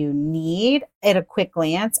that you need at a quick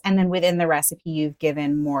glance. And then within the recipe, you've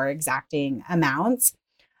given more exacting amounts.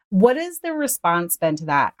 What has the response been to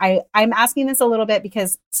that? I'm asking this a little bit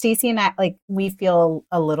because Stacey and I, like, we feel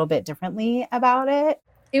a little bit differently about it.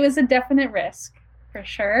 It was a definite risk for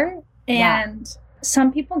sure. And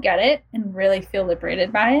some people get it and really feel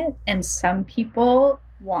liberated by it. And some people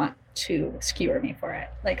want to skewer me for it.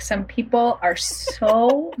 Like some people are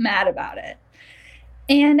so mad about it.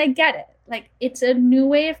 And I get it. Like it's a new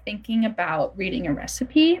way of thinking about reading a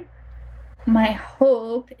recipe. My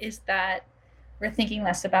hope is that we're thinking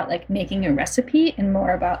less about like making a recipe and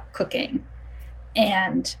more about cooking.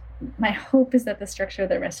 And my hope is that the structure of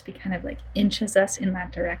the recipe kind of like inches us in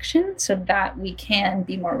that direction so that we can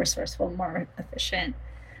be more resourceful, more efficient,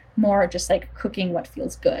 more just like cooking what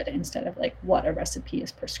feels good instead of like what a recipe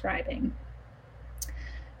is prescribing.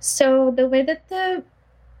 So the way that the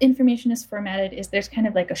information is formatted is there's kind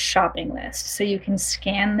of like a shopping list. So you can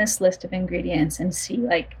scan this list of ingredients and see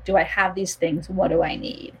like, do I have these things? What do I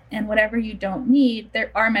need? And whatever you don't need,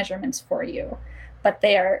 there are measurements for you, but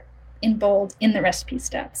they are in bold in the recipe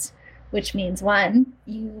steps, which means 1,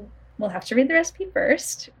 you will have to read the recipe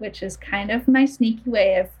first, which is kind of my sneaky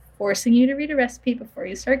way of forcing you to read a recipe before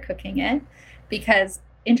you start cooking it, because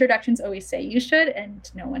introductions always say you should and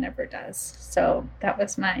no one ever does. So that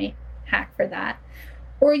was my hack for that.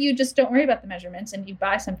 Or you just don't worry about the measurements and you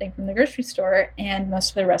buy something from the grocery store, and most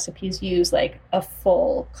of the recipes use like a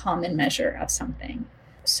full common measure of something.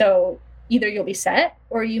 So either you'll be set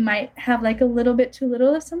or you might have like a little bit too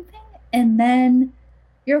little of something, and then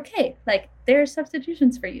you're okay. Like there are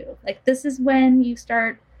substitutions for you. Like this is when you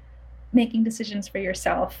start making decisions for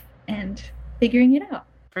yourself and figuring it out.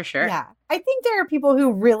 For sure. Yeah. I think there are people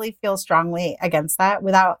who really feel strongly against that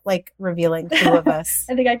without like revealing who of us.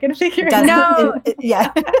 I think I can figure it doesn't. out.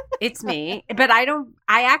 Yeah. It's me. But I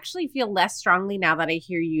actually feel less strongly now that I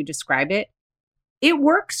hear you describe it. It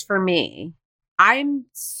works for me. I'm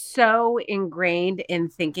so ingrained in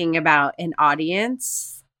thinking about an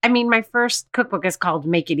audience. I mean, my first cookbook is called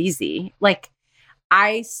Make It Easy. Like,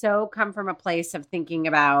 I so come from a place of thinking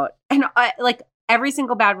about, and like every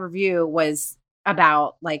single bad review was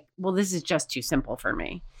about like, well, this is just too simple for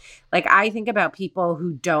me. Like, I think about people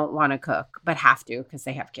who don't want to cook, but have to because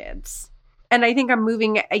they have kids. And I think I'm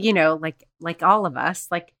moving, you know, like all of us,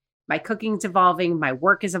 like my cooking's evolving, my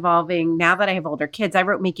work is evolving. Now that I have older kids, I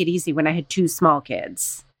wrote Make It Easy when I had 2 small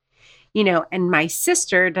kids, you know, and my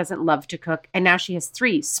sister doesn't love to cook. And now she has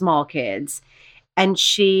 3 small kids. And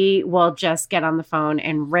she will just get on the phone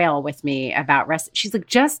and rail with me about recipes. She's like,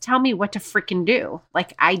 just tell me what to freaking do.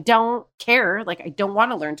 Like, I don't care. Like, I don't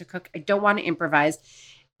want to learn to cook. I don't want to improvise.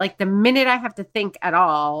 Like, the minute I have to think at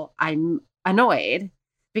all, I'm annoyed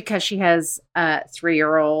because she has a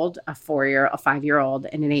 3-year-old, a 4-year-old, a 5-year-old,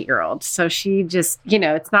 and an 8-year-old. So she just, you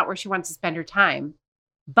know, it's not where she wants to spend her time.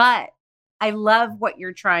 But I love what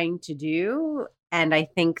you're trying to do. And I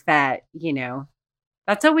think that, you know,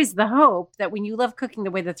 that's always the hope that when you love cooking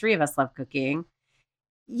the way the 3 of us love cooking,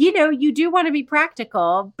 you know, you do want to be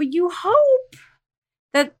practical, but you hope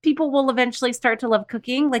that people will eventually start to love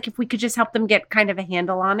cooking. Like, if we could just help them get kind of a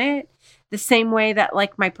handle on it, the same way that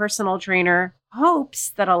like my personal trainer hopes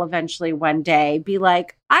that I'll eventually one day be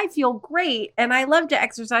like, I feel great and I love to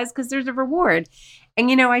exercise because there's a reward. And,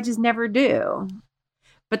 you know, I just never do.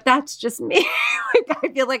 But that's just me. Like,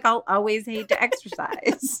 I feel like I'll always hate to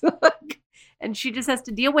exercise. And she just has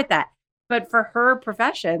to deal with that. But for her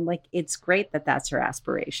profession, like, it's great that that's her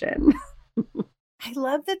aspiration. I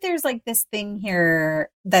love that there's like this thing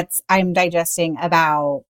here that's I'm digesting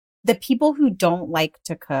about the people who don't like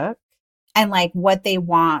to cook and like what they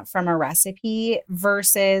want from a recipe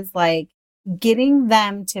versus like getting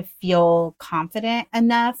them to feel confident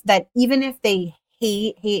enough that even if they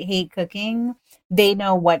hate cooking, they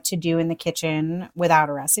know what to do in the kitchen without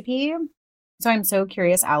a recipe. So I'm so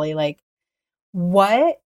curious, Allie, like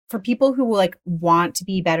what for people who like want to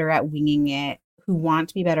be better at winging it, who want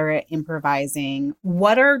to be better at improvising,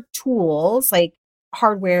 what are tools like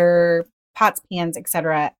hardware, pots, pans,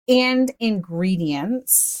 etc., and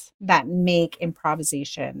ingredients that make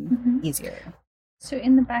improvisation easier? So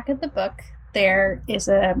in the back of the book, there is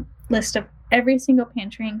a list of every single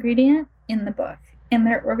pantry ingredient in the book, and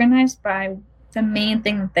they're organized by the main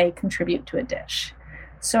thing that they contribute to a dish.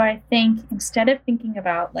 So I think instead of thinking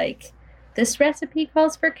about like, this recipe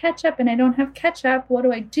calls for ketchup and I don't have ketchup, what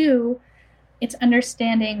do I do? It's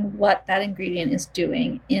understanding what that ingredient is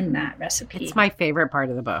doing in that recipe. It's my favorite part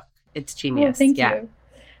of the book. It's genius. Oh, thank you.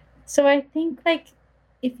 So I think like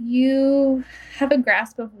if you have a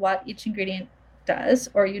grasp of what each ingredient does,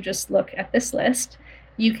 or you just look at this list,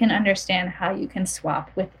 you can understand how you can swap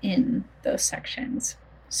within those sections.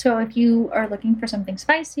 So if you are looking for something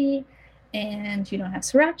spicy and you don't have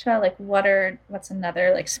sriracha, like what's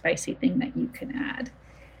another like spicy thing that you can add?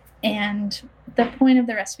 And the point of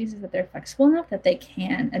the recipes is that they're flexible enough that they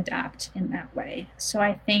can adapt in that way. So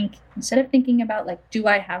I think instead of thinking about like, do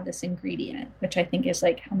I have this ingredient, which I think is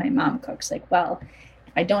like how my mom cooks, like, well,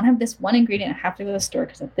 if I don't have this one ingredient, I have to go to the store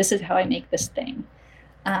because this is how I make this thing.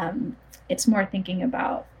 It's more thinking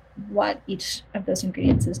about what each of those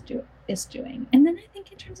ingredients is doing. And then I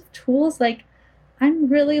think in terms of tools, like I'm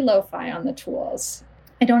really lo-fi on the tools.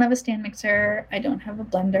 I don't have a stand mixer. I don't have a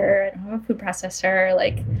blender. I don't have a food processor.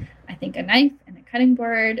 Like, I think a knife and a cutting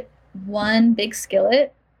board, one big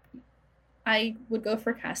skillet. I would go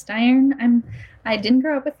for cast iron. I didn't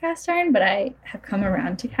grow up with cast iron, but I have come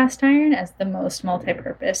around to cast iron as the most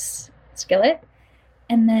multi-purpose skillet.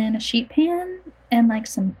 And then a sheet pan and like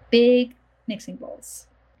some big mixing bowls.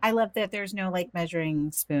 I love that there's no like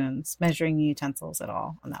measuring spoons, measuring utensils at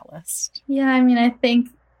all on that list. Yeah, I mean, I think,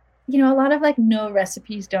 you know, a lot of like no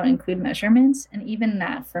recipes don't include measurements. And even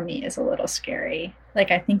that for me is a little scary. Like,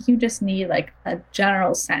 I think you just need like a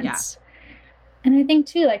general sense. Yeah. And I think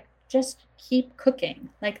too, like, just keep cooking.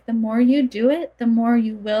 Like, the more you do it, the more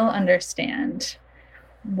you will understand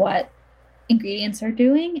what ingredients are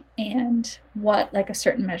doing and what like a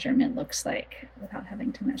certain measurement looks like without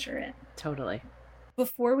having to measure it. Totally.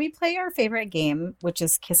 Before we play our favorite game, which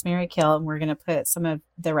is Kiss, Marry, Kill, and we're going to put some of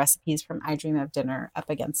the recipes from I Dream of Dinner up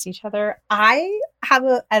against each other, I have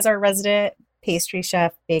as our resident pastry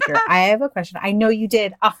chef baker, I have a question. I know you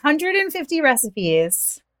did 150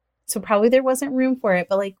 recipes, so probably there wasn't room for it,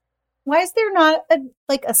 but like, Why is there not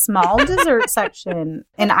a small dessert section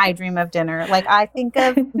in I Dream of Dinner? Like, I think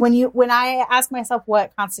of when I ask myself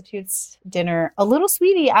what constitutes dinner, a little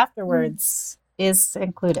sweetie afterwards is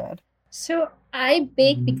included. So I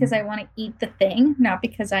bake because I want to eat the thing, not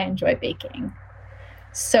because I enjoy baking.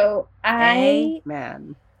 So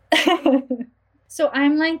Amen. So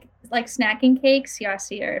I'm like snacking cakes,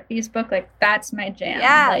 Yasi Arafi's book, like that's my jam.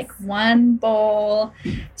 Yes. Like one bowl,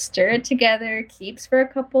 stir it together, keeps for a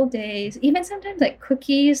couple days. Even sometimes like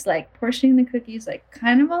cookies, like portioning the cookies, like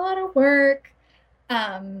kind of a lot of work.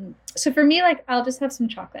 So for me, like I'll just have some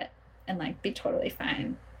chocolate and like be totally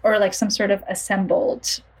fine. Or like some sort of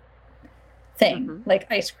assembled thing,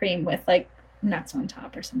 like ice cream with like nuts on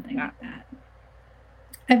top or something like that.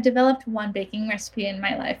 I've developed one baking recipe in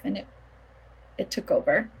my life and it took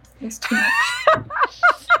over. It was too much.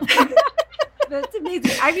 That's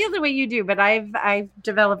amazing. I feel the way you do, but I've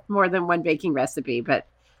developed more than one baking recipe, but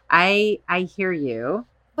I hear you.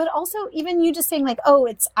 But also, even you just saying like,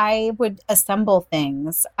 oh, I would assemble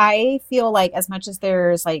things. I feel like as much as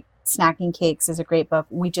there's like Snacking Cakes is a great book.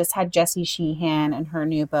 We just had Jessie Sheehan and her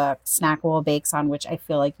new book, Snackable Bakes On, which I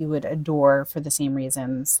feel like you would adore for the same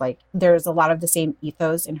reasons. Like there's a lot of the same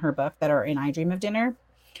ethos in her book that are in I Dream of Dinner.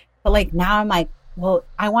 But like now I'm like, well,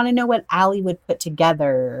 I want to know what Allie would put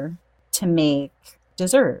together to make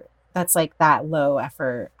dessert. That's like that low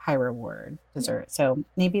effort, high reward dessert. So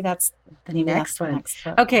maybe that's the next one. Next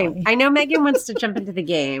book, okay. Allie. I know Megan wants to jump into the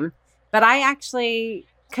game, but I actually,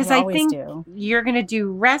 because I think you're going to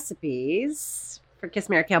do recipes for Kiss,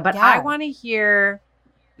 Marry, Kill, but I want to hear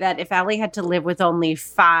that if Allie had to live with only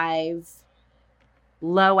 5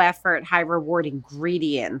 low effort, high reward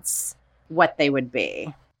ingredients, what they would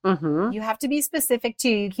be. Mm-hmm. You have to be specific too.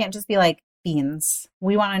 You can't just be like beans.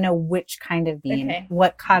 We want to know which kind of bean,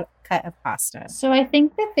 what cut of pasta. So I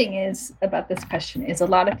think the thing is about this question is a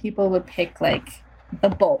lot of people would pick like the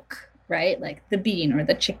bulk, right? Like the bean or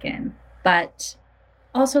the chicken, but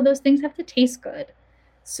also those things have to taste good.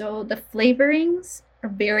 So the flavorings are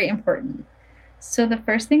very important. So the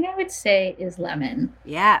first thing I would say is lemon.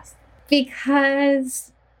 Yes.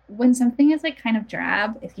 Because when something is like kind of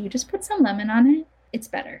drab, if you just put some lemon on it, it's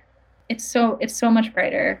better. It's so much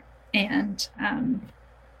brighter, and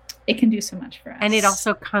it can do so much for us. And it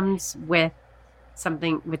also comes with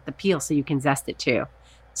something with the peel, so you can zest it too.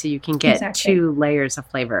 So you can get 2 layers of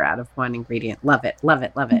flavor out of one ingredient. Love it, love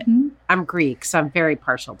it, love it. Mm-hmm. I'm Greek, so I'm very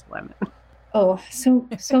partial to lemon. Oh, so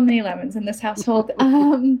many lemons in this household.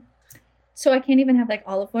 So I can't even have like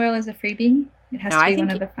olive oil as a freebie. It has to be one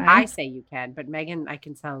of the 5. I say you can, but Megan, I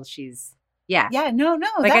can tell she's no.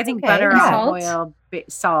 Like I think butter, olive oil,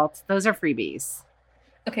 salt. Those are freebies.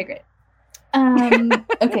 Okay, great.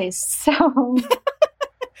 Okay, so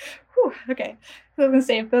okay. So I was gonna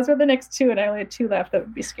say if those were the next 2 and I only had 2 left, that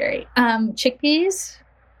would be scary. Chickpeas,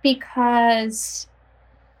 because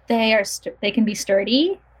they can be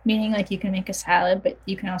sturdy, meaning like you can make a salad, but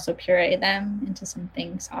you can also puree them into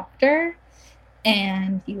something softer.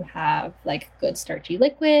 And you have like good starchy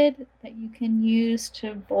liquid that you can use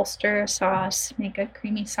to bolster a sauce, make a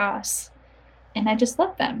creamy sauce. And I just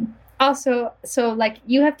love them. Also, so like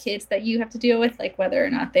you have kids that you have to deal with, like whether or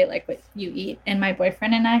not they like what you eat. And my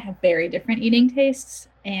boyfriend and I have very different eating tastes.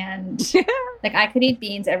 And like I could eat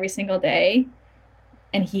beans every single day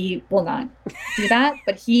and he will not do that.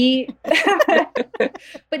 But he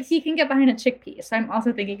can get behind a chickpea. So I'm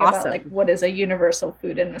also thinking about like what is a universal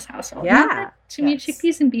food in this household. Yeah. To me,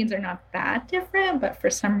 chickpeas and beans are not that different, but for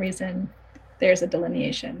some reason there's a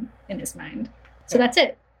delineation in his mind. So that's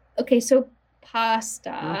it. Okay, so pasta.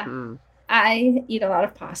 Mm-hmm. I eat a lot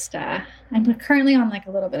of pasta. I'm currently on like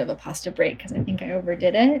a little bit of a pasta break because I think I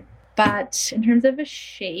overdid it. But in terms of a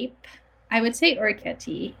shape, I would say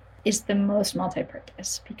orecchiette is the most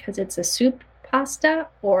multi-purpose because it's a soup pasta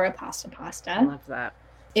or a pasta. I love that.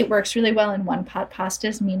 It works really well in one pot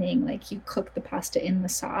pastas, meaning like you cook the pasta in the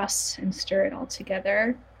sauce and stir it all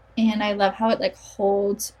together. And I love how it like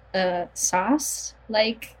holds a sauce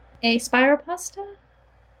like a spiral pasta,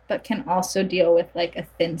 but can also deal with like a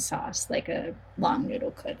thin sauce like a long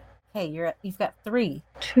noodle could. Hey, you've got 3.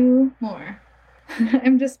 2 more.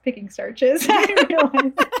 I'm just picking starches. I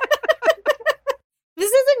realize.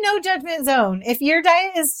 This is a no judgment zone. If your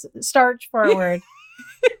diet is starch forward.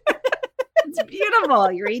 It's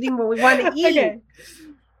beautiful. You're eating what we want to eat. Okay.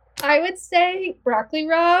 I would say broccoli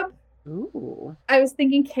rabe. Ooh. I was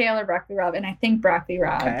thinking kale or broccoli rabe, and I think broccoli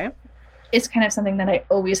rabe is kind of something that I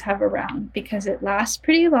always have around because it lasts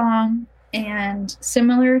pretty long, and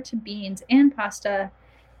similar to beans and pasta,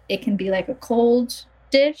 it can be like a cold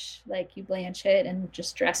dish, like you blanch it and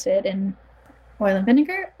just dress it in oil and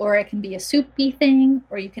vinegar, or it can be a soupy thing,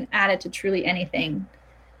 or you can add it to truly anything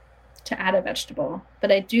to add a vegetable.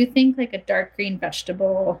 But I do think like a dark green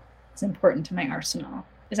vegetable is important to my arsenal.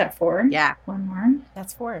 Is that 4? Yeah. One more?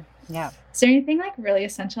 That's 4. Yeah. Is there anything like really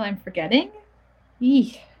essential I'm forgetting?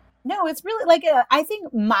 Eeh. No, it's really like I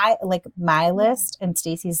think my list and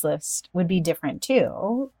Stacy's list would be different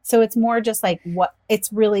too. So it's more just like what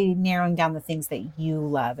it's really narrowing down the things that you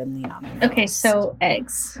love and lean on. Okay, so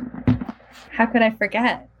eggs. How could I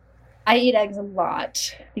forget? I eat eggs a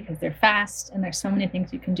lot because they're fast and there's so many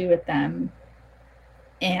things you can do with them.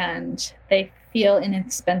 And they feel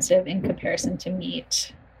inexpensive in comparison to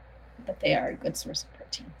meat, but they are a good source of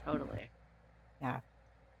protein. Totally. Yeah.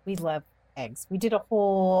 We love eggs. We did a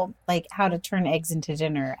whole like how to turn eggs into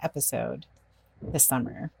dinner episode this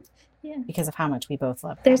summer. Yeah. Because of how much we both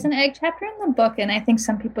love them. There's an egg chapter in the book, and I think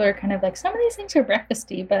some people are kind of like, some of these things are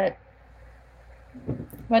breakfasty, but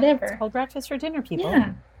whatever. It's called breakfast for dinner, people.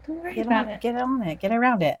 Yeah. Don't worry about it. Get on it. Get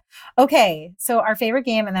around it. Okay. So our favorite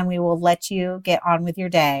game, and then we will let you get on with your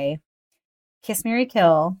day. Kiss, Marry,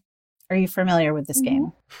 Kill. Are you familiar with this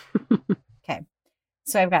game? Okay.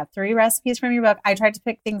 So I've got 3 recipes from your book. I tried to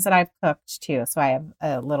pick things that I've cooked too, so I have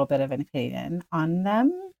a little bit of an opinion on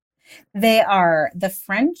them. They are the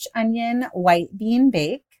French onion white bean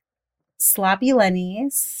bake, sloppy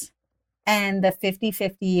Lenny's, and the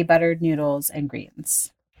 50-50 buttered noodles and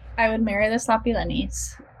greens. I would marry the sloppy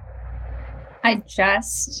Lenny's. I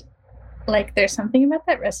just, like, there's something about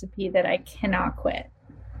that recipe that I cannot quit.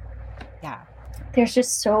 Yeah. There's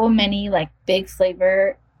just so many, like, big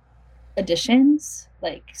flavor additions,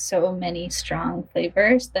 like, so many strong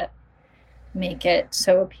flavors that make it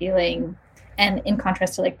so appealing. And in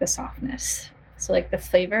contrast to, like, the softness. So, like, the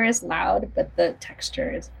flavor is loud, but the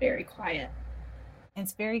texture is very quiet.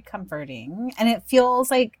 It's very comforting. And it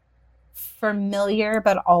feels, like, familiar,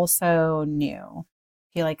 but also new.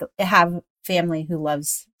 I feel like I have family who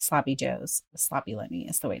loves sloppy joes. Sloppy Lenny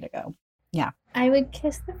is the way to go. Yeah. I would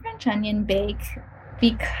kiss the French onion bake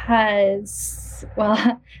because,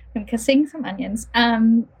 well, I'm kissing some onions.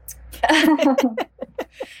 I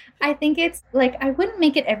think it's like, I wouldn't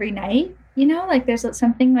make it every night, you know, like there's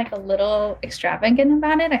something like a little extravagant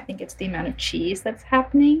about it. I think it's the amount of cheese that's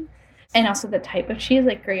happening. And also the type of cheese,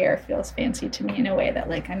 like Gruyere feels fancy to me in a way that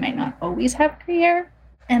like I might not always have Gruyere.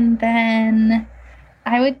 And then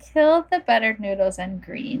I would kill the buttered noodles and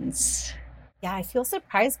greens. Yeah, I feel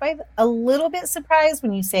surprised a little bit surprised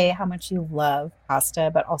when you say how much you love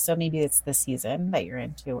pasta, but also maybe it's the season that you're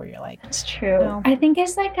into where you're like, it's true. No. I think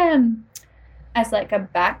it's like as like a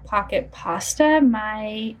back pocket pasta,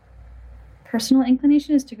 my personal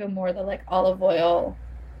inclination is to go more the like olive oil,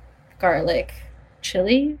 garlic,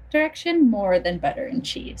 chili direction more than butter and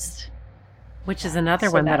cheese. Which is another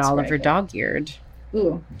So one that that's where Oliver I go. dog-eared.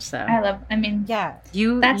 Ooh, So I mean, yeah,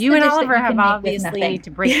 you That's and the dish that Oliver you have can make with obviously nothing. need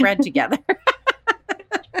to break bread together.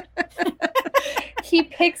 he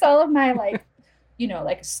picks all of my like, you know,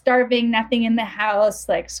 like starving, nothing in the house,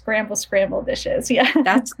 like scramble dishes. Yeah.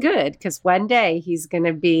 That's good because one day he's going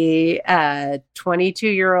to be a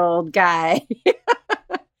 22-year-old guy,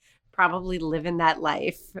 probably living that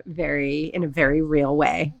life in a very real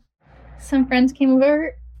way. Some friends came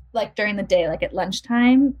over like during the day, like at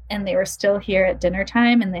lunchtime, and they were still here at dinner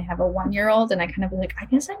time, and they have a 1-year-old, and I kind of was like, I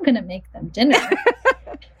guess I'm going to make them dinner.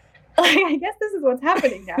 Like, I guess this is what's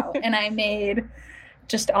happening now. And I made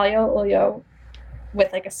just aglio olio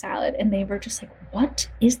with like a salad, and they were just like, what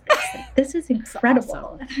is this? Like, this is incredible.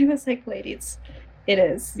 Awesome. And I was like, ladies, it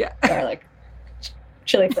is Yeah. garlic,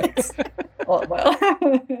 chili flakes, olive oil.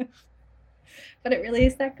 But it really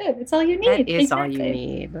is that good. It's all you need. That is all you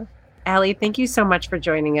need. Allie, thank you so much for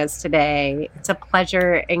joining us today. It's a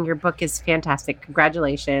pleasure, and your book is fantastic.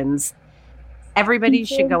 Congratulations. Everybody Thank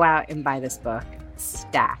should you. go out and buy this book.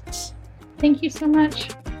 Stacked. Thank you so much.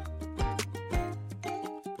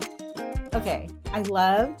 Okay. I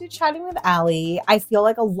loved chatting with Allie. I feel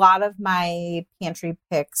like a lot of my pantry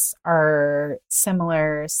picks are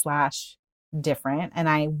similar / different. And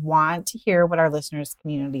I want to hear what our listeners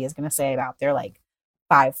community is going to say about their like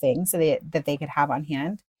 5 things that they could have on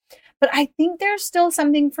hand. But I think there's still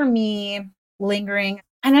something for me lingering.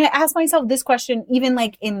 And I ask myself this question, even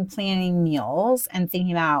like in planning meals and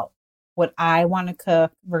thinking about what I want to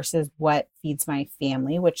cook versus what feeds my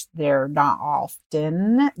family, which they're not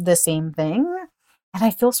often the same thing. And I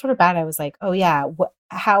feel sort of bad. I was like, oh yeah,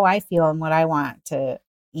 how I feel and what I want to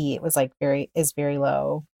eat was like very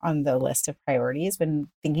low on the list of priorities when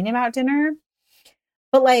thinking about dinner.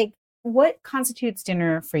 But like, what constitutes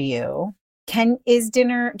dinner for you? Does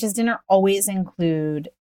dinner always include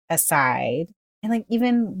a side? And like,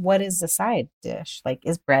 even what is a side dish? Like,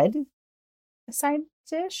 is bread a side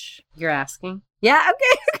dish? You're asking? Yeah,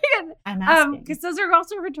 okay. I'm asking. Because those are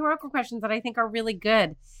also rhetorical questions that I think are really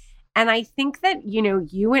good. And I think that,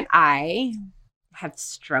 you and I have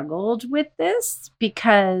struggled with this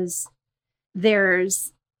because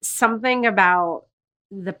there's something about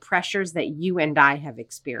the pressures that you and I have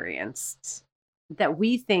experienced that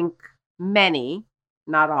we think many,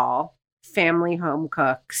 not all, family home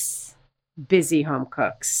cooks, busy home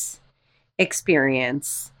cooks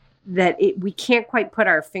experience that we can't quite put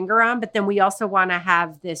our finger on, but then we also want to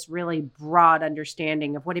have this really broad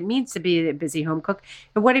understanding of what it means to be a busy home cook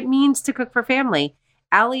and what it means to cook for family.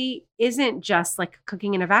 Allie isn't just like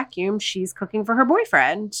cooking in a vacuum. She's cooking for her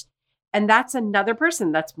boyfriend. And that's another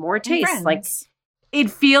person. That's more taste. Like,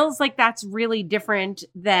 it feels like that's really different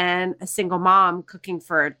than a single mom cooking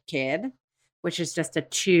for a kid, which is just a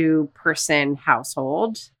 2-person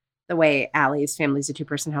household, the way Allie's family is a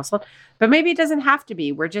 2-person household. But maybe it doesn't have to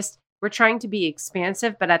be. We're trying to be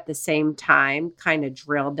expansive, but at the same time, kind of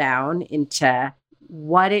drill down into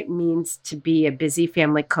what it means to be a busy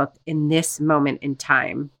family cook in this moment in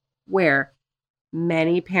time where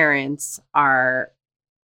many parents are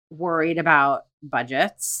worried about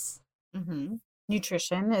budgets. Mm-hmm.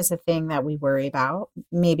 Nutrition is a thing that we worry about,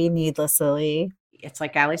 maybe needlessly. It's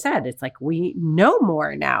like Allie said, it's like we know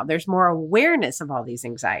more now. There's more awareness of all these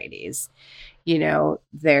anxieties.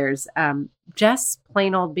 There's just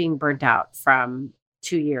plain old being burnt out from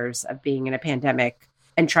 2 years of being in a pandemic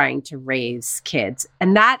and trying to raise kids.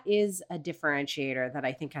 And that is a differentiator that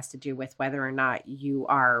I think has to do with whether or not you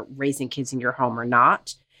are raising kids in your home or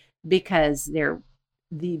not, because they're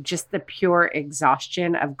the pure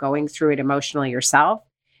exhaustion of going through it emotionally yourself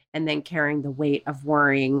and then carrying the weight of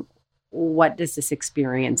worrying, what does this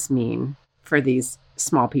experience mean for these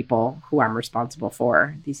small people who I'm responsible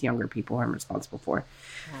for, these younger people who I'm responsible for?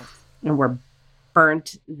 Yes. And we're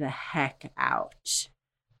burnt the heck out.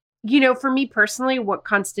 For me personally, what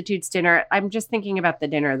constitutes dinner, I'm just thinking about the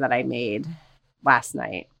dinner that I made last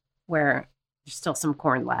night, where there's still some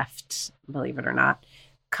corn left, believe it or not.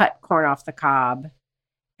 Cut corn off the cob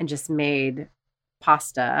and just made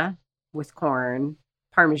pasta with corn,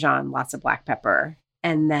 Parmesan, lots of black pepper.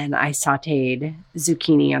 And then I sauteed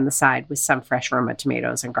zucchini on the side with some fresh Roma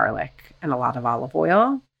tomatoes and garlic and a lot of olive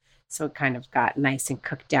oil. So it kind of got nice and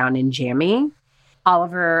cooked down and jammy.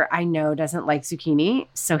 Oliver, I know, doesn't like zucchini,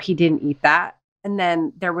 so he didn't eat that. And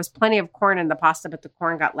then there was plenty of corn in the pasta, but the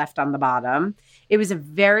corn got left on the bottom. It was a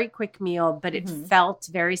very quick meal, but it felt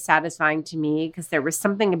very satisfying to me because there was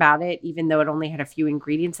something about it, even though it only had a few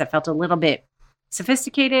ingredients, that felt a little bit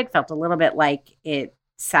sophisticated, felt a little bit like it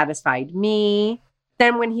satisfied me.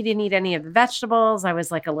 Then when he didn't eat any of the vegetables, I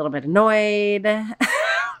was like a little bit annoyed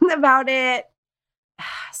about it.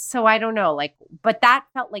 So I don't know, but that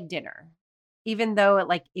felt like dinner, even though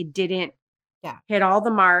it didn't hit all the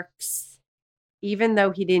marks, even though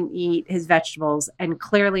he didn't eat his vegetables. And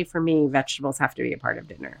clearly for me, vegetables have to be a part of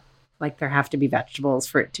dinner. There have to be vegetables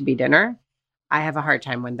for it to be dinner. I have a hard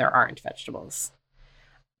time when there aren't vegetables.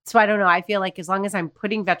 So I don't know. I feel like as long as I'm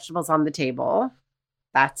putting vegetables on the table,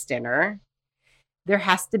 that's dinner. There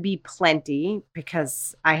has to be plenty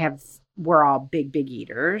because we're all big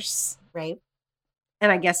eaters. Right.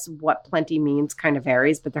 And I guess what plenty means kind of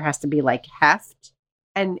varies, but there has to be heft.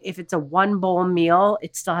 And if it's a 1-bowl meal,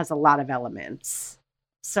 it still has a lot of elements.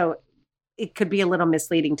 So it could be a little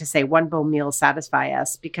misleading to say 1-bowl meals satisfy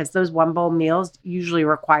us, because those 1-bowl meals usually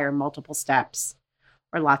require multiple steps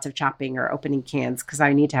or lots of chopping or opening cans, because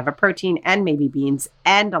I need to have a protein and maybe beans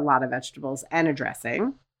and a lot of vegetables and a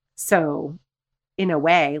dressing. So in a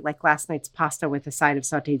way, last night's pasta with a side of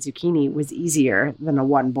sauteed zucchini was easier than a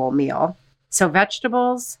 1-bowl meal. So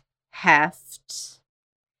vegetables, heft,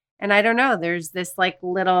 and I don't know, there's this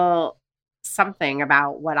little something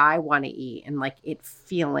about what I want to eat and it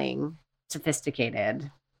feeling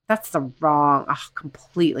sophisticated. That's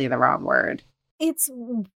completely the wrong word. It's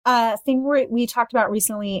a thing where we talked about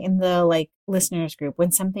recently in the listeners group,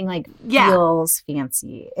 when something feels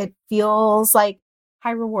fancy, it feels like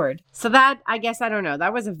high reward. So that, I guess, I don't know.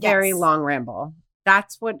 That was a very long ramble.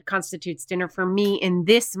 That's what constitutes dinner for me in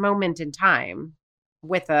this moment in time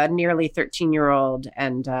with a nearly 13-year-old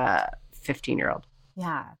and 15-year-old.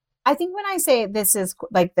 Yeah. I think when I say this is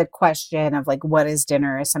the question of what is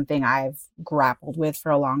dinner is something I've grappled with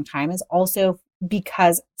for a long time, is also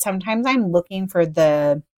because sometimes I'm looking for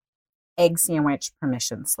the egg sandwich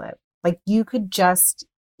permission slip. You could just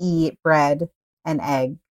eat bread and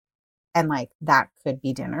egg and that could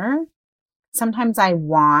be dinner. Sometimes I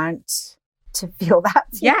want to feel that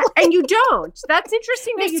feeling. Yeah, and you don't. That's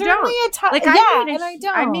interesting that you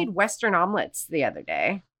don't. I made Western omelets the other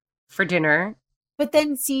day for dinner. But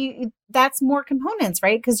then see, that's more components,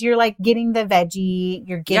 right? Because you're like getting the veggie,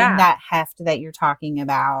 you're getting Yeah. that heft that you're talking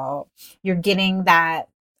about, you're getting that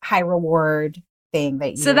high reward thing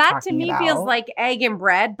that you So were that to talking me about. feels like egg and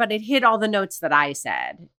bread, but it hit all the notes that I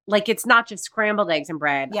said. Like it's not just scrambled eggs and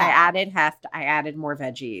bread. Yeah. I added heft, I added more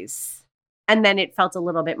veggies. And then it felt a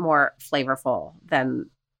little bit more flavorful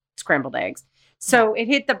than scrambled eggs. So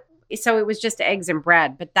so it was just eggs and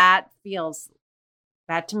bread, but that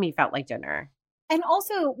to me felt like dinner. And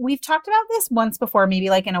also, we've talked about this once before, maybe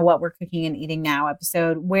like in a What We're Cooking and Eating Now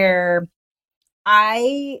episode, where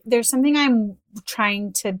there's something I'm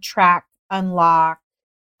trying to unlock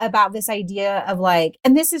about this idea of like,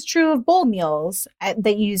 and this is true of bowl meals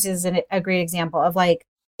that uses a great example of like,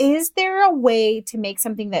 is there a way to make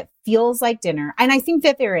something that feels like dinner? And I think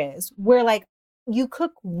that there is, where like you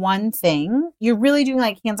cook one thing, you're really doing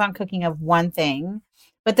like hands-on cooking of one thing,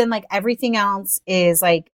 but then like everything else is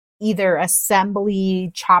like either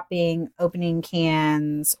assembly, chopping, opening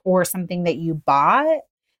cans, or something that you bought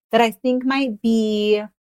that I think might be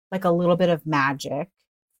like a little bit of magic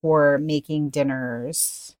for making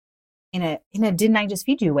dinners in a didn't I just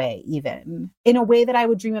feed you way, even in a way that I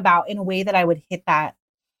would dream about, in a way that I would hit that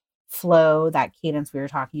flow, that cadence we were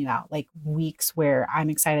talking about, like weeks where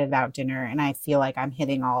I'm excited about dinner and I feel like I'm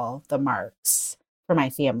hitting all the marks for my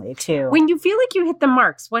family too. When you feel like you hit the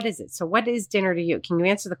marks, what is it? So what is dinner to you? Can you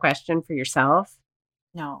answer the question for yourself?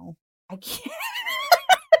 No, I can't.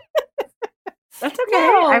 That's okay.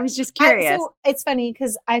 No. I was just curious. So it's funny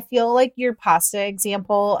because I feel like your pasta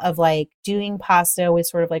example of like doing pasta with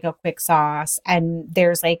sort of like a quick sauce, and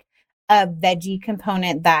there's like a veggie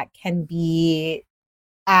component that can be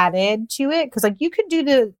added to it. Because like you could do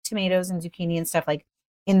the tomatoes and zucchini and stuff like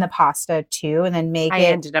in the pasta too, and then make I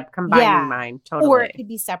it. ended up combining mine totally. Or it could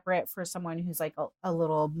be separate for someone who's like a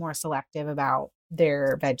little more selective about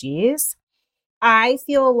their veggies. I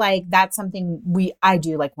feel like that's something I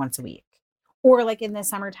do like once a week. Or like in the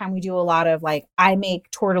summertime, we do a lot of like, I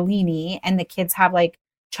make tortellini and the kids have like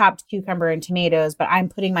chopped cucumber and tomatoes, but I'm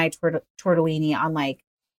putting my tortellini on like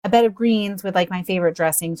a bed of greens with like my favorite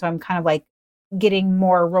dressing. So I'm kind of like getting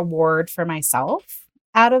more reward for myself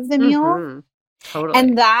out of the meal. Mhm. Totally.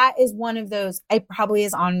 And that is one of those, it probably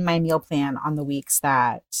is on my meal plan on the weeks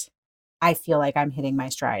that I feel like I'm hitting my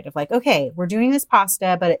stride of like, okay, we're doing this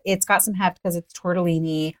pasta, but it's got some heft because it's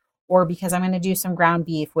tortellini, or because I'm going to do some ground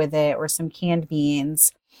beef with it or some canned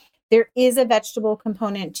beans. There is a vegetable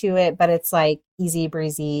component to it, but it's like easy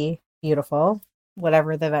breezy, beautiful,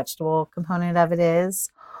 whatever the vegetable component of it is.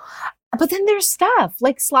 But then there's stuff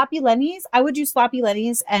like sloppy Lenny's. I would do sloppy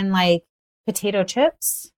Lenny's and like potato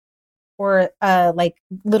chips, or like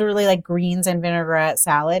literally like greens and vinaigrette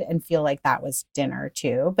salad, and feel like that was dinner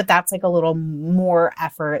too. But that's like a little more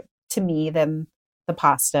effort to me than the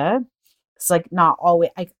pasta. It's like not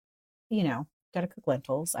always, gotta cook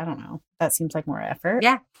lentils. I don't know. That seems like more effort.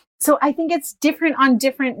 Yeah. So I think it's different on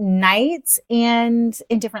different nights and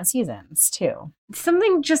in different seasons too.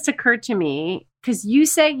 Something just occurred to me because you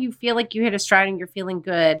say you feel like you hit a stride and you're feeling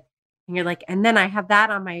good. And you're like, and then I have that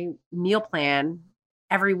on my meal plan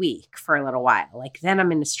every week for a little while. Like then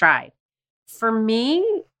I'm in a stride. For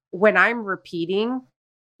me, when I'm repeating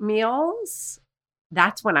meals,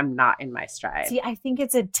 that's when I'm not in my stride. See, I think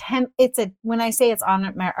when I say it's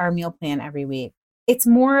on our meal plan every week, it's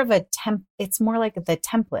more of it's more like the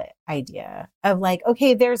template idea of like,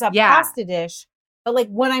 okay, there's a pasta dish, but like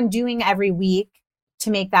what I'm doing every week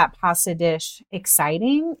to make that pasta dish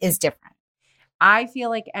exciting is different. I feel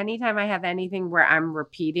like anytime I have anything where I'm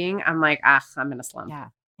repeating, I'm like, I'm in a slump. Yeah.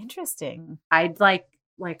 Interesting. I like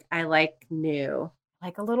new.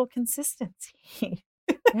 Like a little consistency.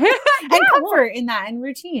 And comfort in that and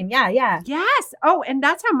routine. Yeah. Yes. Oh, and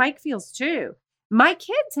that's how Mike feels too. My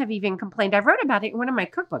kids have even complained. I wrote about it in one of my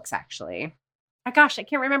cookbooks, actually. I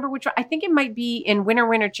can't remember which one. I think it might be in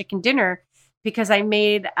Winter Chicken Dinner, because I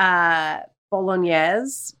made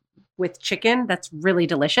bolognese with chicken. That's really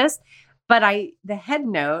delicious. But the head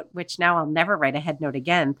note, which now I'll never write a head note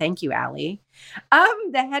again. Thank you, Allie.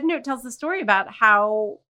 The head note tells the story about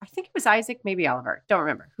how, I think it was Isaac, maybe Oliver. Don't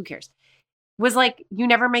remember. Who cares? Was like, you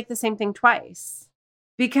never make the same thing twice.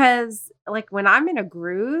 Because like when I'm in a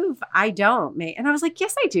groove, I don't make. And I was like,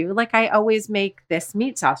 yes, I do. Like I always make this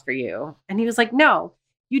meat sauce for you. And he was like, no,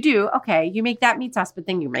 you do. Okay. You make that meat sauce, but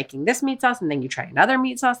then you're making this meat sauce, and then you try another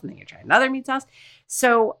meat sauce, and then you try another meat sauce.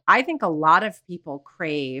 So I think a lot of people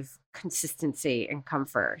crave consistency and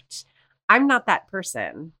comfort. I'm not that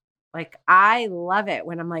person. Like I love it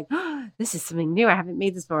when I'm like, oh, this is something new. I haven't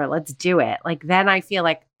made this before. Let's do it. Like then I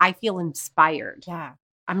feel inspired. Yeah.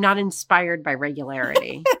 I'm not inspired by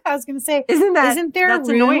regularity. I was going to say, isn't there that's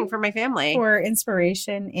room annoying for my family for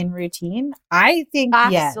inspiration in routine? I think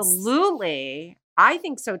absolutely. Yes. I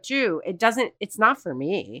think so too. It's not for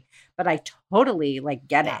me, but I totally like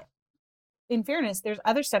get it. In fairness, there's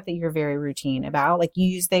other stuff that you're very routine about. Like you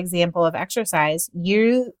use the example of exercise.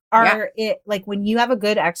 You are like when you have a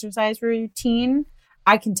good exercise routine,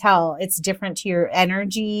 I can tell it's different to your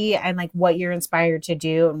energy and like what you're inspired to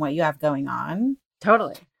do and what you have going on.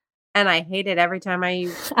 Totally. And I hate it every time I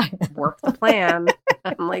work the plan.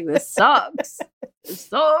 I'm like, this sucks. This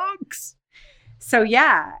sucks. So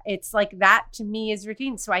yeah, it's like that to me is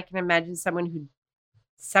routine. So I can imagine someone who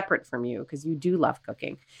separate from you because you do love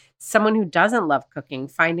cooking. Someone who doesn't love cooking,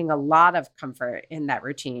 finding a lot of comfort in that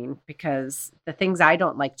routine because the things I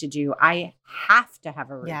don't like to do, I have to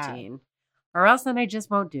have a routine or else then I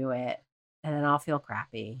just won't do it. And then I'll feel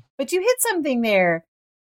crappy. But you hit something there.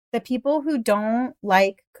 The people who don't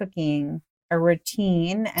like cooking, a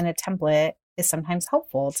routine and a template is sometimes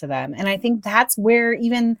helpful to them. And I think that's where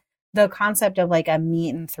even the concept of like a meat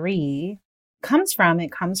and three comes from.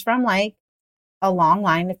 It comes from like a long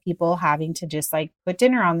line of people having to just like put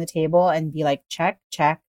dinner on the table and be like, check,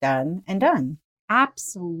 done and done.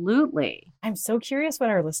 Absolutely. I'm so curious what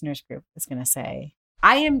our listeners group is going to say.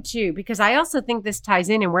 I am too, because I also think this ties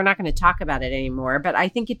in, and we're not going to talk about it anymore, but I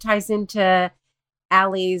think it ties into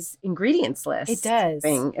Allie's ingredients list. It does.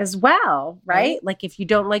 Thing as well, right? Like if you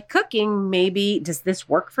don't like cooking, maybe does this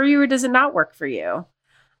work for you or does it not work for you?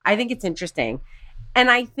 I think it's interesting. And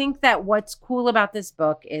I think that what's cool about this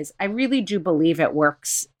book is I really do believe it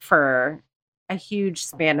works for a huge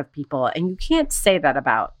span of people. And you can't say that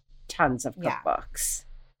about tons of cookbooks.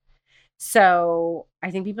 So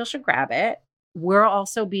I think people should grab it. We'll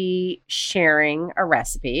also be sharing a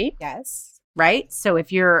recipe. Yes. Right? So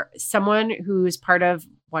if you're someone who's part of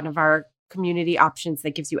one of our community options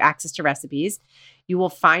that gives you access to recipes, you will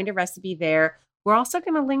find a recipe there. We're also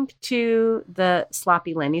going to link to the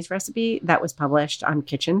Sloppy Lenny's recipe that was published on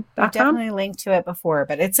kitchen.com. I've definitely linked to it before,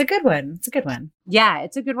 but it's a good one. It's a good one. Yeah,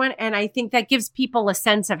 it's a good one. And I think that gives people a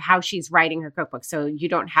sense of how she's writing her cookbook. So you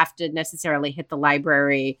don't have to necessarily hit the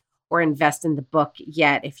library or invest in the book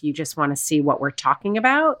yet if you just want to see what we're talking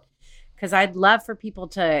about. Because I'd love for people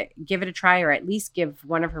to give it a try or at least give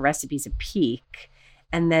one of her recipes a peek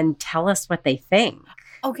and then tell us what they think.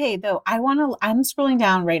 Okay, though, I'm scrolling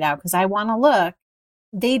down right now because I want to look.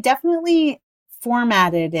 They definitely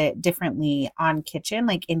formatted it differently on Kitchen,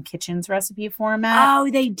 like in Kitchen's recipe format.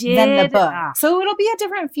 Oh, they did? Than the book. So it'll be a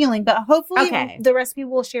different feeling, but hopefully the recipe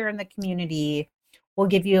we'll share in the community will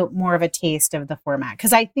give you more of a taste of the format.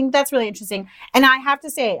 Because I think that's really interesting. And I have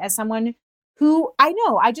to say, as someone who I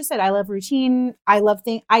know, I just said I love routine. I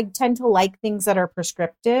tend to like things that are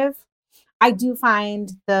prescriptive. I do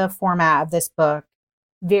find the format of this book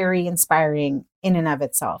very inspiring in and of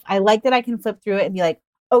itself. I like that I can flip through it and be like,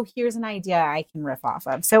 oh, here's an idea I can riff off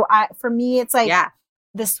of. So for me, it's like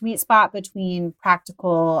the sweet spot between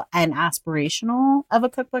practical and aspirational of a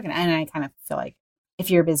cookbook. And I kind of feel like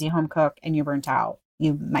if you're a busy home cook and you're burnt out,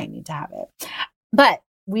 you might need to have it. But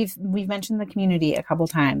we've mentioned the community a couple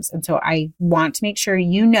times. And so I want to make sure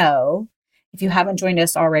you know, if you haven't joined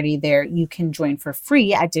us already there, you can join for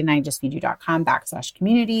free at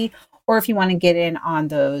didn'tijustfeedyou.com/community. Or if you want to get in on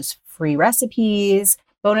those free recipes,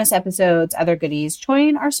 bonus episodes, other goodies,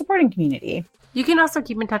 join our supporting community. You can also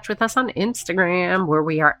keep in touch with us on Instagram, where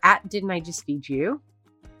we are at Didn't I Just Feed You?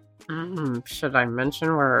 Should I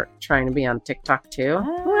mention we're trying to be on TikTok too?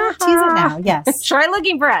 Tease it now. Yes. Try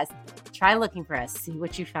looking for us. See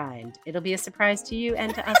what you find. It'll be a surprise to you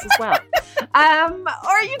and to us as well.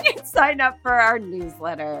 Or you can sign up for our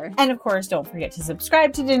newsletter. And of course, don't forget to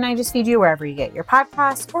subscribe to Didn't I Just Feed You wherever you get your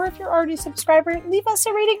podcasts. Or if you're already a subscriber, leave us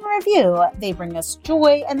a rating or review. They bring us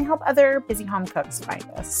joy and they help other busy home cooks find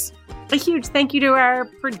us. A huge thank you to our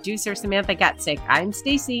producer, Samantha Gatzik. I'm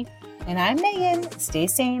Stacy. And I'm Megan. Stay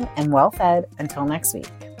sane and well fed until next week.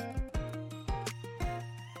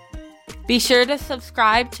 Be sure to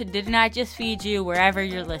subscribe to Didn't I Just Feed You wherever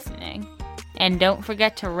you're listening. And don't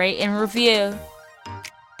forget to rate and review.